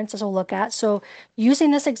make a difference as we'll look at. So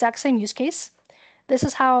using this exact same use case, this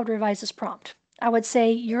is how I would revise this prompt. I would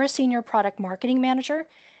say you're a senior product marketing manager.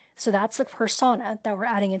 So that's the persona that we're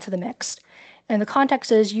adding into the mix. And the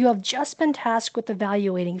context is you have just been tasked with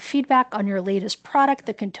evaluating feedback on your latest product,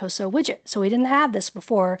 the Contoso widget. So we didn't have this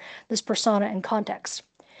before, this persona and context.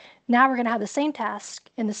 Now we're going to have the same task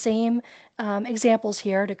and the same examples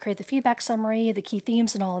here to create the feedback summary, the key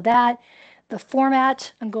themes and all of that. The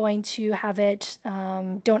format, I'm going to have it,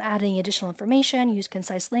 don't add any additional information, use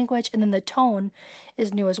concise language, and then the tone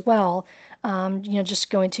is new as well. Just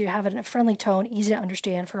going to have it in a friendly tone, easy to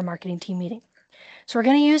understand for a marketing team meeting. So we're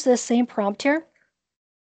going to use this same prompt here,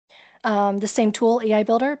 the same tool, AI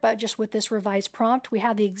Builder, but just with this revised prompt. We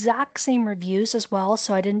have the exact same reviews as well,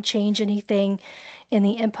 so I didn't change anything in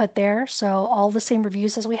the input there. So all the same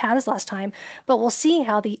reviews as we had as last time, but we'll see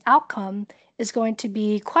how the outcome is going to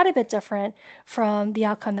be quite a bit different from the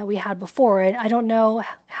outcome that we had before. And I don't know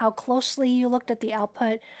how closely you looked at the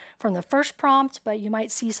output from the first prompt, but you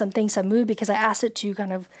might see some things have moved because I asked it to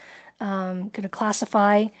kind of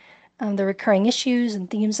classify the recurring issues and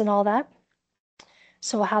themes and all that.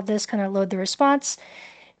 So we'll have this kind of load the response.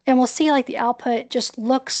 And we'll see like the output just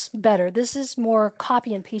looks better. This is more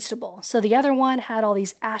copy and pasteable. So the other one had all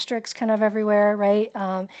these asterisks kind of everywhere, right?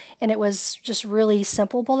 And it was just really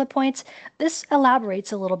simple bullet points. This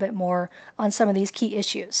elaborates a little bit more on some of these key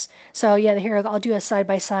issues. So yeah, here I'll do a side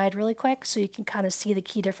by side really quick so you can kind of see the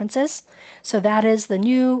key differences. So that is the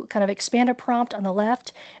new kind of expanded prompt on the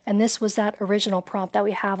left, and this was that original prompt that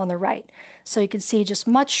we have on the right. So you can see just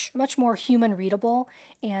much more human readable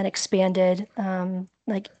and expanded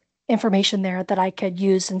like information there that I could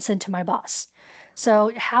use and send to my boss.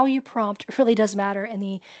 So how you prompt really does matter, and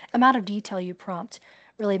the amount of detail you prompt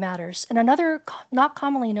really matters. And another not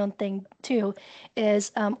commonly known thing too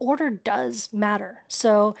is order does matter.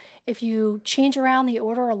 So if you change around the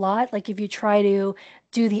order a lot, like if you try to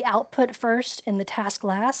do the output first and the task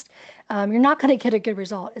last, you're not going to get a good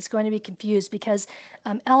result. It's going to be confused because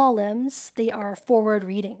LLMs, they are forward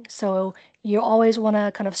reading. So you always want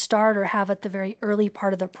to kind of start or have at the very early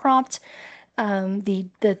part of the prompt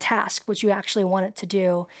the task which you actually want it to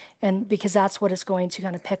do, and because that's what it's going to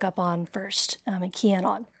kind of pick up on first and key in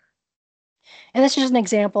on. And this is just an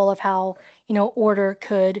example of how order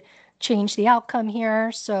could change the outcome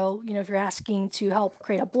here. So if you're asking to help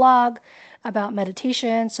create a blog about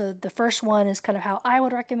meditation, so the first one is kind of how I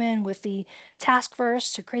would recommend with the task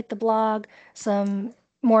first to create the blog, some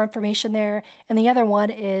more information there, and the other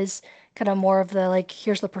one is kind of more of the like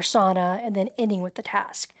here's the persona and then ending with the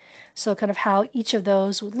task. So kind of how each of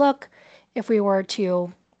those would look if we were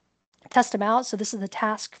to test them out. So this is the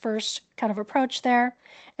task first kind of approach there,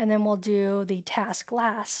 and then we'll do the task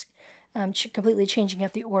last, completely changing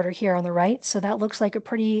up the order here on the right. So that looks like a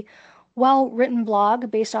pretty well written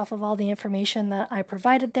blog based off of all the information that I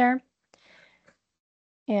provided there.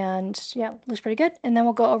 And yeah, looks pretty good. And then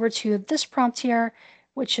we'll go over to this prompt here,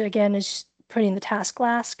 which again is putting the task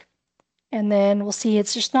last. And then we'll see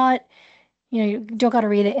it's just not, you don't got to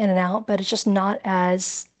read it in and out, but it's just not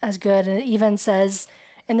as good. And it even says,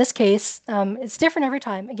 in this case, it's different every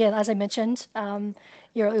time. Again, as I mentioned,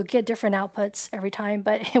 you'll get different outputs every time,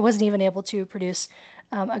 but it wasn't even able to produce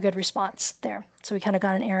a good response there. So we kind of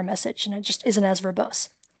got an error message, and it just isn't as verbose.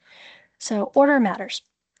 So order matters.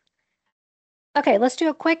 Okay, let's do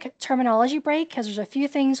a quick terminology break because there's a few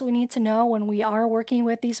things we need to know when we are working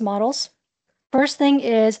with these models. First thing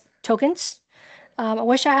is tokens. I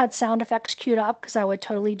wish I had sound effects queued up because I would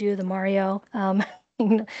totally do the Mario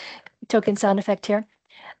token sound effect here.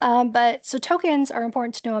 But so tokens are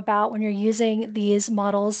important to know about when you're using these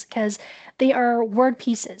models because they are word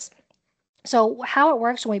pieces. So how it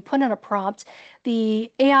works when we put in a prompt,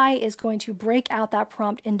 the AI is going to break out that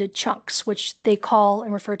prompt into chunks, which they call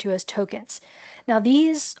and refer to as tokens. Now,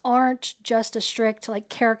 these aren't just a strict like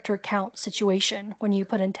character count situation when you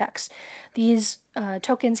put in text. These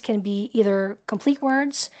tokens can be either complete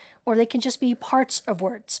words or they can just be parts of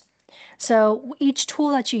words. So each tool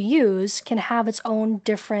that you use can have its own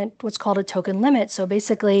different, what's called a token limit. So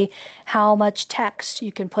basically how much text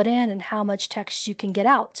you can put in and how much text you can get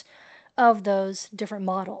out of those different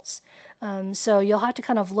models. So you'll have to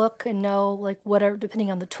kind of look and know, like, whatever,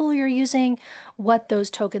 depending on the tool you're using, what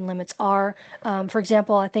those token limits are. For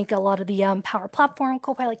example, I think a lot of the Power Platform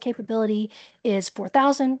Copilot capability is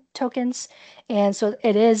 4,000 tokens. And so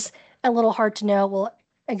it is a little hard to know, well,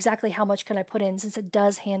 exactly how much can I put in, since it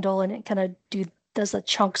does handle and it kind of does the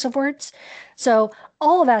chunks of words. So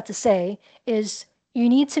all of that to say is you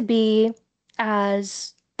need to be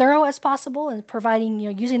as thorough as possible in providing,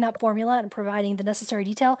 using that formula and providing the necessary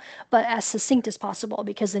detail, but as succinct as possible,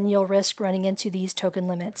 because then you'll risk running into these token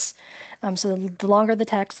limits. So the longer the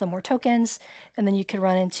text, the more tokens, and then you can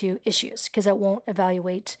run into issues because it won't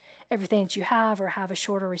evaluate everything that you have or have a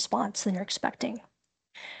shorter response than you're expecting.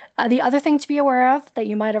 The other thing to be aware of that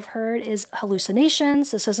you might have heard is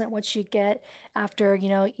hallucinations. This isn't what you get after,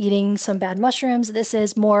 eating some bad mushrooms. This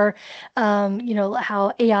is more,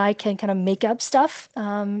 how AI can kind of make up stuff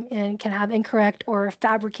and can have incorrect or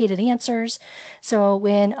fabricated answers. So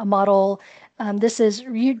when a model, this is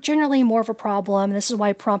generally more of a problem. This is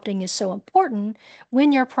why prompting is so important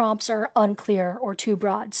when your prompts are unclear or too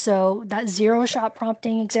broad. So that zero-shot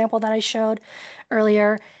prompting example that I showed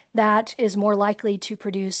earlier, that is more likely to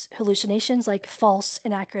produce hallucinations like false,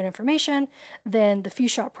 inaccurate information than the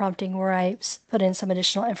few-shot prompting where I put in some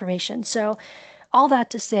additional information. So all that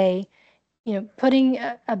to say, putting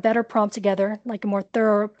a better prompt together, like a more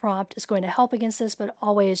thorough prompt, is going to help against this, but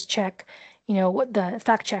always check, what the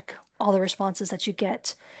fact check all the responses that you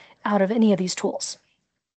get out of any of these tools.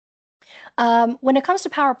 When it comes to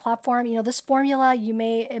Power Platform, this formula,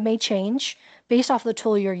 it may change based off the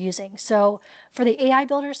tool you're using. So for the AI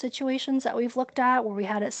builder situations that we've looked at, where we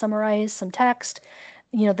had it summarize some text,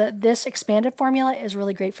 this expanded formula is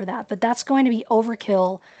really great for that. But that's going to be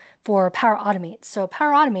overkill for Power Automate. So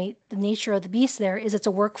Power Automate, the nature of the beast there is it's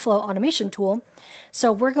a workflow automation tool.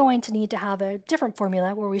 So we're going to need to have a different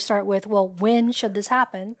formula where we start with, well, when should this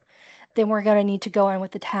happen? Then we're going to need to go in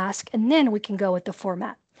with the task, and then we can go with the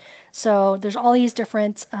format. So there's all these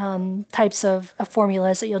different types of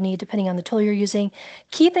formulas that you'll need depending on the tool you're using.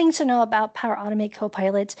 Key things to know about Power Automate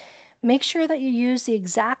Copilot: make sure that you use the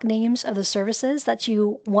exact names of the services that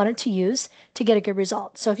you want it to use to get a good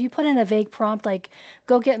result. So if you put in a vague prompt like,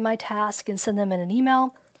 go get my task and send them in an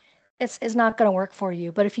email, it's not going to work for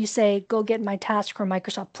you. But if you say, go get my task from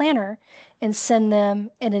Microsoft Planner and send them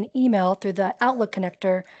in an email through the Outlook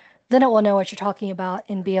connector, then it will know what you're talking about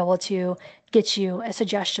and be able to get you a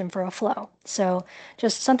suggestion for a flow. So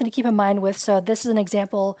just something to keep in mind with. So this is an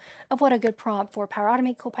example of what a good prompt for Power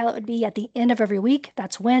Automate Copilot would be. At the end of every week,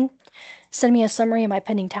 that's when. Send me a summary of my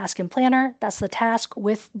pending task in Planner. That's the task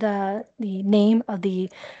with the name of the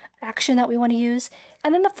action that we want to use.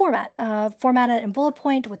 And then the format, format it in bullet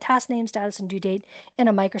point with task name, status, and due date in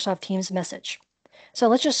a Microsoft Teams message. So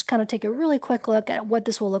let's just kind of take a really quick look at what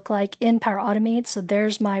this will look like in Power Automate. So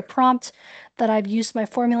there's my prompt that I've used my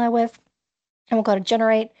formula with. And we'll go to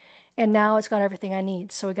generate, and now it's got everything I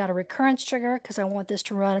need. So we got a recurrence trigger because I want this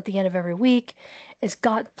to run at the end of every week. It's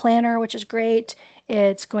got Planner, which is great.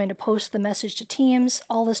 It's going to post the message to Teams,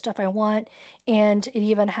 all the stuff I want. And it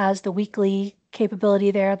even has the weekly capability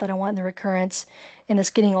there that I want in the recurrence, and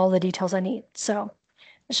it's getting all the details I need. So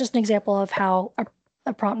it's just an example of how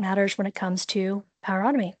a prompt matters when it comes to Power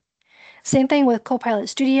Automate. Same thing with Copilot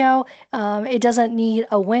Studio. It doesn't need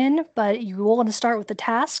a when, but you will want to start with the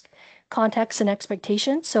task, context, and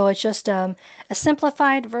expectation. So it's just a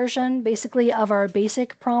simplified version, basically, of our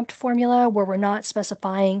basic prompt formula where we're not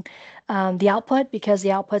specifying the output because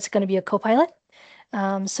the output's going to be a Copilot.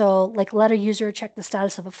 So like, let a user check the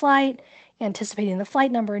status of a flight, anticipating the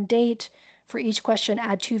flight number and date. For each question,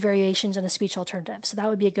 add 2 variations and a speech alternative. So that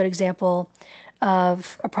would be a good example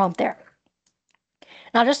of a prompt there.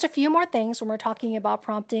 Now, just a few more things when we're talking about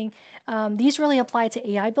prompting. These really apply to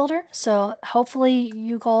AI Builder. So hopefully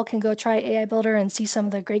you all can go try AI Builder and see some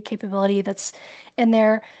of the great capability that's in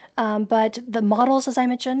there. But the models, as I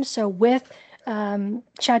mentioned, so with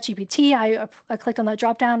ChatGPT, I clicked on that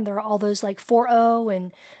drop down. There are all those like 4.0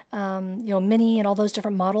 and mini and all those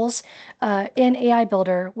different models. In AI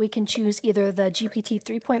Builder, we can choose either the GPT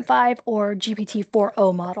 3.5 or GPT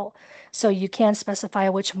 4.0 model. So you can specify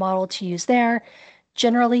which model to use there.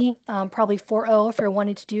 Generally, probably 4.0 if you're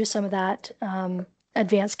wanting to do some of that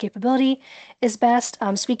advanced capability is best.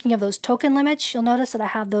 Speaking of those token limits, you'll notice that I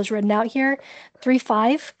have those written out here.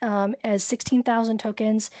 3.5 as 16,000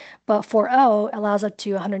 tokens, but 4.0 allows up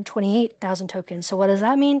to 128,000 tokens. So what does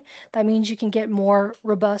that mean? That means you can get more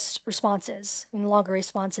robust responses and longer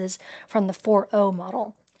responses from the 4.0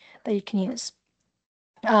 model that you can use.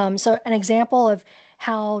 So an example of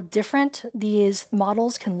how different these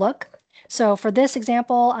models can look. So for this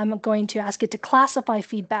example, I'm going to ask it to classify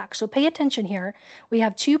feedback. So pay attention here. We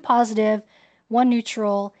have 2 positive, 1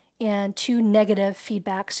 neutral, and 2 negative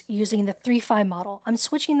feedbacks using the 3-5 model. I'm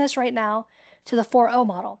switching this right now to the 4-0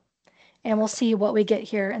 model, and we'll see what we get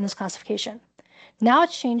here in this classification. Now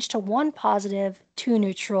it's changed to 1 positive, 2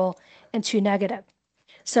 neutral, and 2 negative.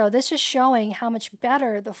 So this is showing how much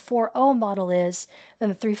better the 4.0 model is than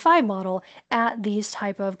the 3.5 model at these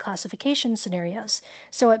type of classification scenarios.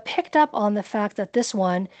 So it picked up on the fact that this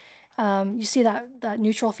one, you see that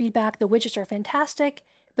neutral feedback, the widgets are fantastic,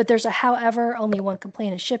 but there's a however, only one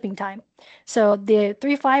complaint is shipping time. So the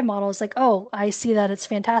 3.5 model is like, oh, I see that it's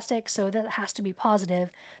fantastic, so that has to be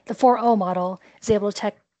positive. The 4.0 model is able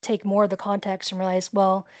to take more of the context and realize,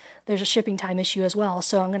 well, there's a shipping time issue as well,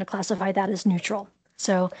 so I'm going to classify that as neutral.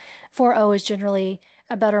 So 4.0 is generally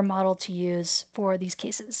a better model to use for these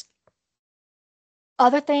cases.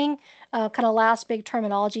 Other thing, kind of last big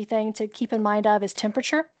terminology thing to keep in mind of is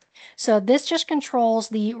temperature. So this just controls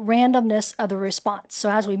the randomness of the response. So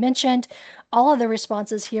as we mentioned, all of the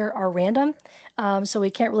responses here are random. So we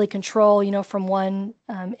can't really control, from one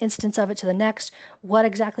instance of it to the next, what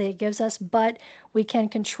exactly it gives us, but we can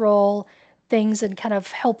control things and kind of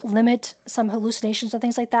help limit some hallucinations and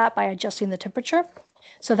things like that by adjusting the temperature.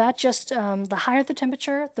 So that just, the higher the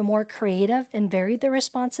temperature, the more creative and varied the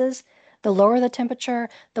response is. The lower the temperature,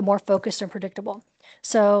 the more focused and predictable.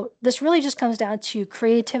 So this really just comes down to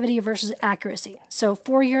creativity versus accuracy. So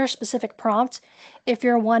for your specific prompt, if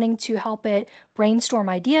you're wanting to help it brainstorm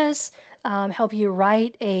ideas, help you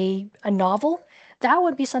write a novel, that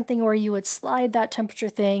would be something where you would slide that temperature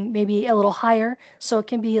thing maybe a little higher so it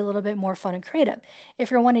can be a little bit more fun and creative.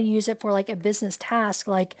 If you're wanting to use it for like a business task,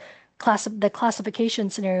 like the classification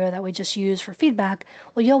scenario that we just used for feedback,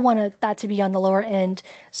 well, you'll want that to be on the lower end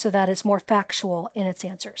so that it's more factual in its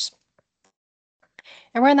answers.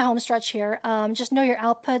 And we're in the home stretch here. Just know your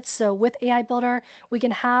outputs. So with AI Builder, we can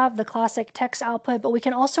have the classic text output, but we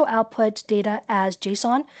can also output data as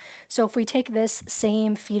JSON. So if we take this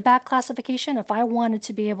same feedback classification, if I wanted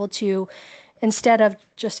to be able to, instead of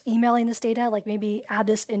just emailing this data, like maybe add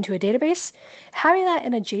this into a database, having that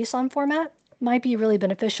in a JSON format might be really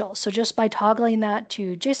beneficial. So just by toggling that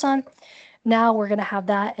to JSON, now we're going to have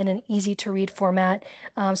that in an easy to read format.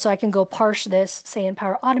 So I can go parse this, say in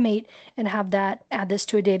Power Automate, and have that add this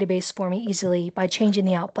to a database for me easily by changing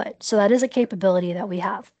the output. So that is a capability that we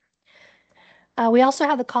have. We also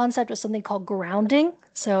have the concept of something called grounding.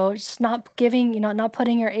 So it's not giving, not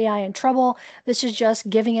putting your AI in trouble. This is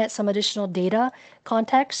just giving it some additional data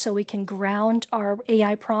context so we can ground our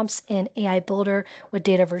AI prompts in AI Builder with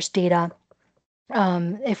data versus data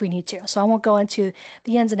if we need to. So I won't go into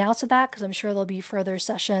the ins and outs of that because I'm sure there'll be further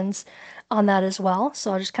sessions on that as well.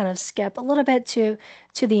 So I'll just kind of skip a little bit to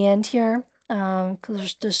the end here because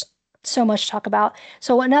there's just so much to talk about.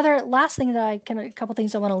 So another last thing that a couple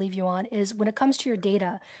things I want to leave you on is when it comes to your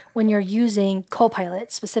data, when you're using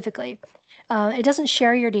ProPilot specifically, it doesn't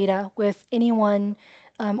share your data with anyone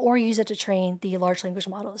or use it to train the large language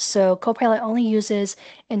models. So Copilot only uses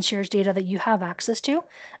and shares data that you have access to.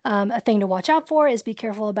 A thing to watch out for is be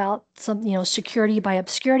careful about some, security by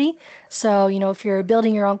obscurity. So, if you're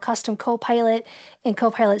building your own custom Copilot in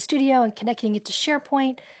Copilot Studio and connecting it to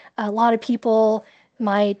SharePoint, a lot of people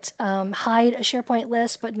might hide a SharePoint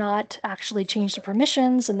list, but not actually change the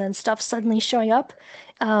permissions, and then stuff suddenly showing up,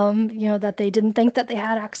 that they didn't think that they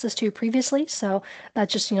had access to previously. So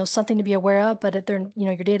that's just, something to be aware of. But if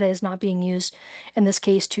your data is not being used in this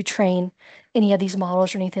case to train any of these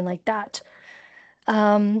models or anything like that.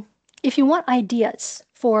 If you want ideas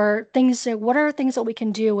for things, what are things that we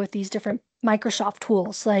can do with these different Microsoft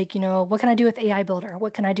tools? Like, what can I do with AI Builder?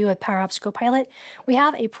 What can I do with PowerApps Copilot? We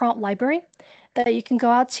have a prompt library that you can go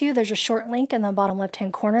out to. There's a short link in the bottom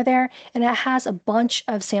left-hand corner there, and it has a bunch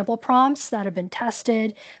of sample prompts that have been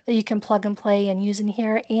tested that you can plug and play and use in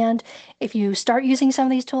here. And if you start using some of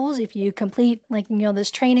these tools, if you complete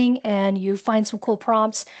this training and you find some cool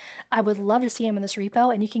prompts, I would love to see them in this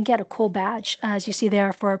repo, and you can get a cool badge, as you see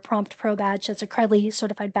there for a Prompt Pro badge. That's a Credly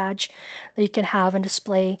certified badge that you can have and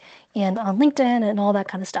display and on LinkedIn and all that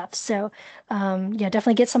kind of stuff. So yeah,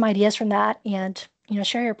 definitely get some ideas from that and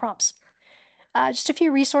share your prompts. Just a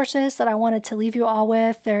few resources that I wanted to leave you all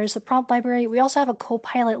with. There's the prompt library. We also have a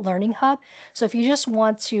Copilot Learning Hub. So if you just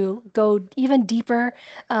want to go even deeper,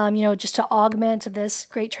 just to augment this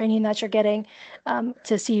great training that you're getting,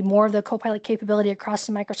 to see more of the Copilot capability across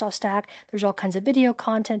the Microsoft stack, there's all kinds of video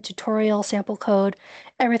content, tutorial, sample code,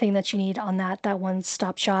 everything that you need on that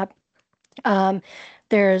one-stop shop.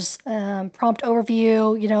 There's prompt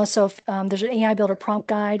overview, so if, there's an AI builder prompt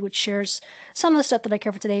guide, which shares some of the stuff that I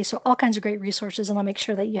covered today. So all kinds of great resources, and I'll make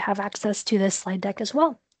sure that you have access to this slide deck as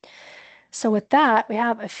well. So with that, we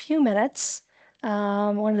have a few minutes. I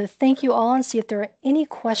wanted to thank you all and see if there are any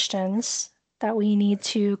questions that we need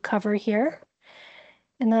to cover here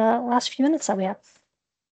in the last few minutes that we have.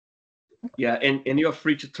 Yeah, and you're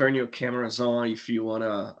free to turn your cameras on if you want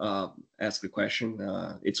to ask a question.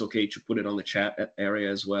 It's okay to put it on the chat area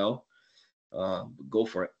as well. Go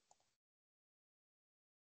for it.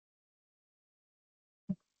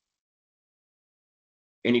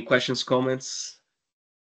 Any questions, comments?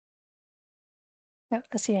 Yep,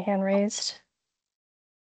 I see a hand raised.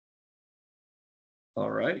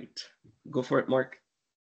 All right, go for it, Mark.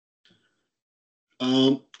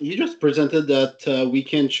 You just presented that we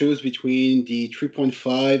can choose between the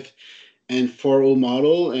 3.5 and 4.0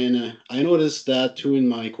 model, and I noticed that too in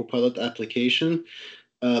my Copilot application,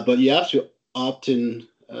 but you have to opt in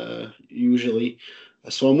usually.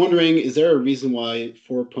 So I'm wondering, is there a reason why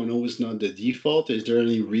 4.0 is not the default? Is there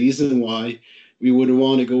any reason why we would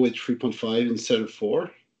want to go with 3.5 instead of 4?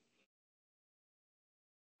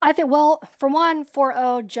 I think, well, for one,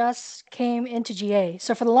 4.0 just came into GA.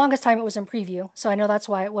 So for the longest time, it was in preview. So I know that's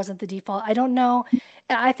why it wasn't the default. I don't know.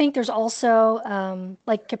 I think there's also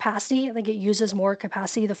like capacity. I think it uses more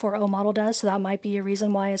capacity, the 4.0 model does. So that might be a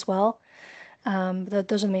reason why as well.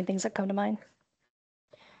 Those are the main things that come to mind.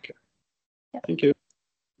 Okay. Yeah. Thank you.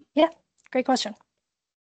 Yeah, great question.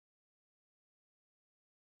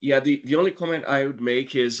 Yeah, the only comment I would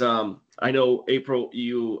make is I know, April,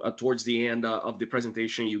 you towards the end of the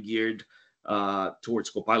presentation, you geared towards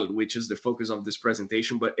Copilot, which is the focus of this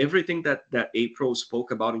presentation. But everything that April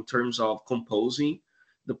spoke about in terms of composing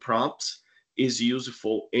the prompts is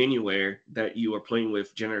useful anywhere that you are playing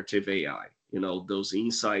with generative AI. Those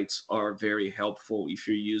insights are very helpful if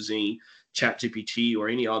you're using ChatGPT or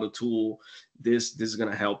any other tool. This is going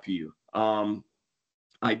to help you.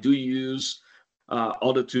 I do use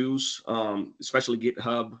other tools, especially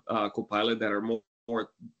GitHub Copilot, that are more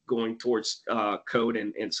going towards code,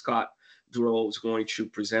 and Scott Durrell is going to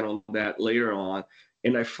present on that later on.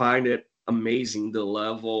 And I find it amazing the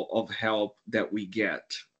level of help that we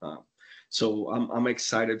get. So I'm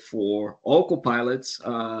excited for all Copilots.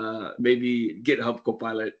 Maybe GitHub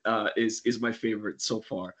Copilot is my favorite so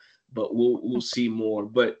far, but we'll see more.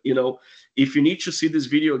 But if you need to see this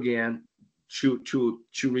video again, to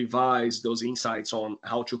revise those insights on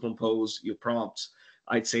how to compose your prompts,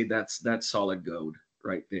 I'd say that's solid gold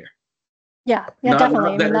right there. Yeah, Not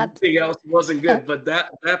definitely. that everything else wasn't good, but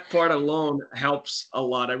that part alone helps a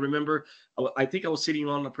lot. I remember, I think I was sitting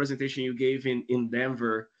on a presentation you gave in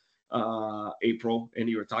Denver, April, and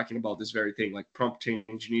you were talking about this very thing, like prompt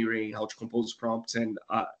engineering, how to compose prompts, and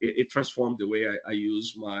it transformed the way I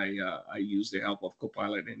use I use the help of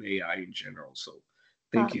Copilot and AI in general. So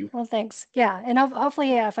thank you. Well, thanks. Yeah, and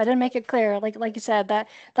hopefully, if I didn't make it clear, like you said, that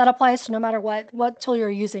applies to no matter what tool you're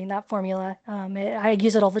using. That formula, I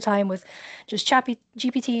use it all the time with just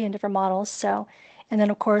GPT and different models. So, and then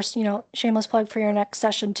of course, shameless plug for your next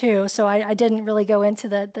session too. So I didn't really go into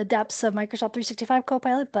the depths of Microsoft 365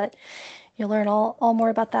 Copilot, but you'll learn all more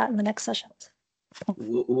about that in the next sessions.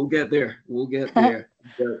 We'll get there. We'll get there.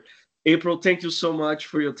 But April, thank you so much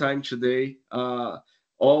for your time today.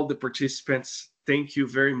 All the participants, thank you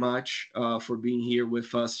very much for being here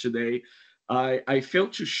with us today. I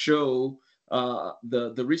failed to show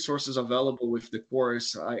the resources available with the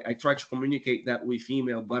course. I tried to communicate that with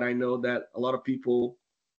email, but I know that a lot of people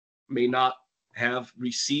may not have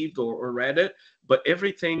received or read it. But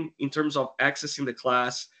everything in terms of accessing the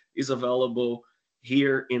class is available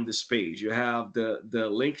here in this page. You have the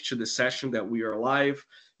link to the session that we are live.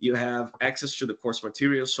 You have access to the course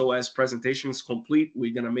material. So as presentation is complete,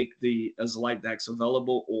 we're going to make the slide decks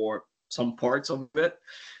available, or some parts of it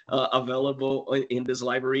available in this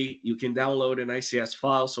library. You can download an ICS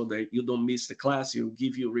file so that you don't miss the class. It'll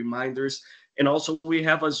give you reminders. And also we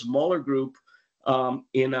have a smaller group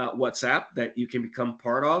in WhatsApp that you can become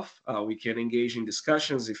part of. We can engage in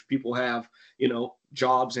discussions if people have,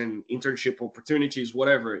 jobs and internship opportunities,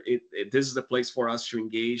 whatever. This is the place for us to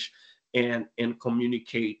engage and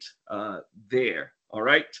communicate there. All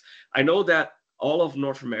right. I know that all of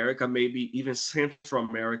North America, maybe even Central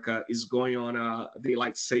America, is going on not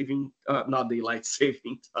daylight saving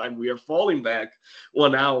time. We are falling back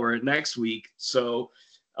 1 hour next week. So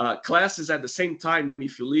classes at the same time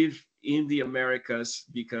if you live in the Americas,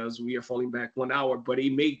 because we are falling back 1 hour, but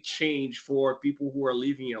it may change for people who are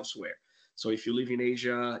living elsewhere. So if you live in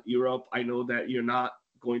Asia, Europe, I know that you're not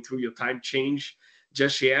going through your time change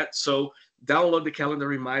just yet. So download the calendar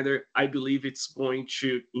reminder. I believe it's going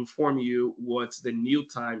to inform you what's the new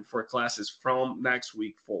time for classes from next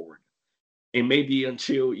week forward, and maybe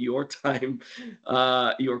until your time,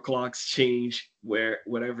 your clocks change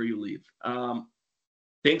wherever you live.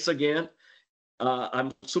 Thanks again.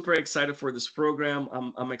 I'm super excited for this program.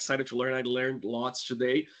 I'm excited to learn. I learned lots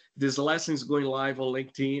today. This lesson is going live on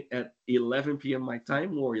LinkedIn at 11 p.m. my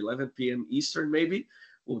time, or 11 p.m. Eastern, maybe.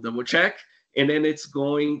 We'll double check. And then it's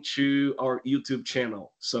going to our YouTube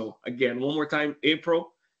channel. So again, one more time,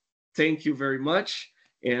 April, thank you very much.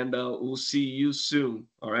 And we'll see you soon.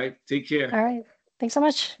 All right. Take care. All right. Thanks so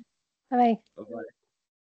much. Bye-bye. Bye-bye.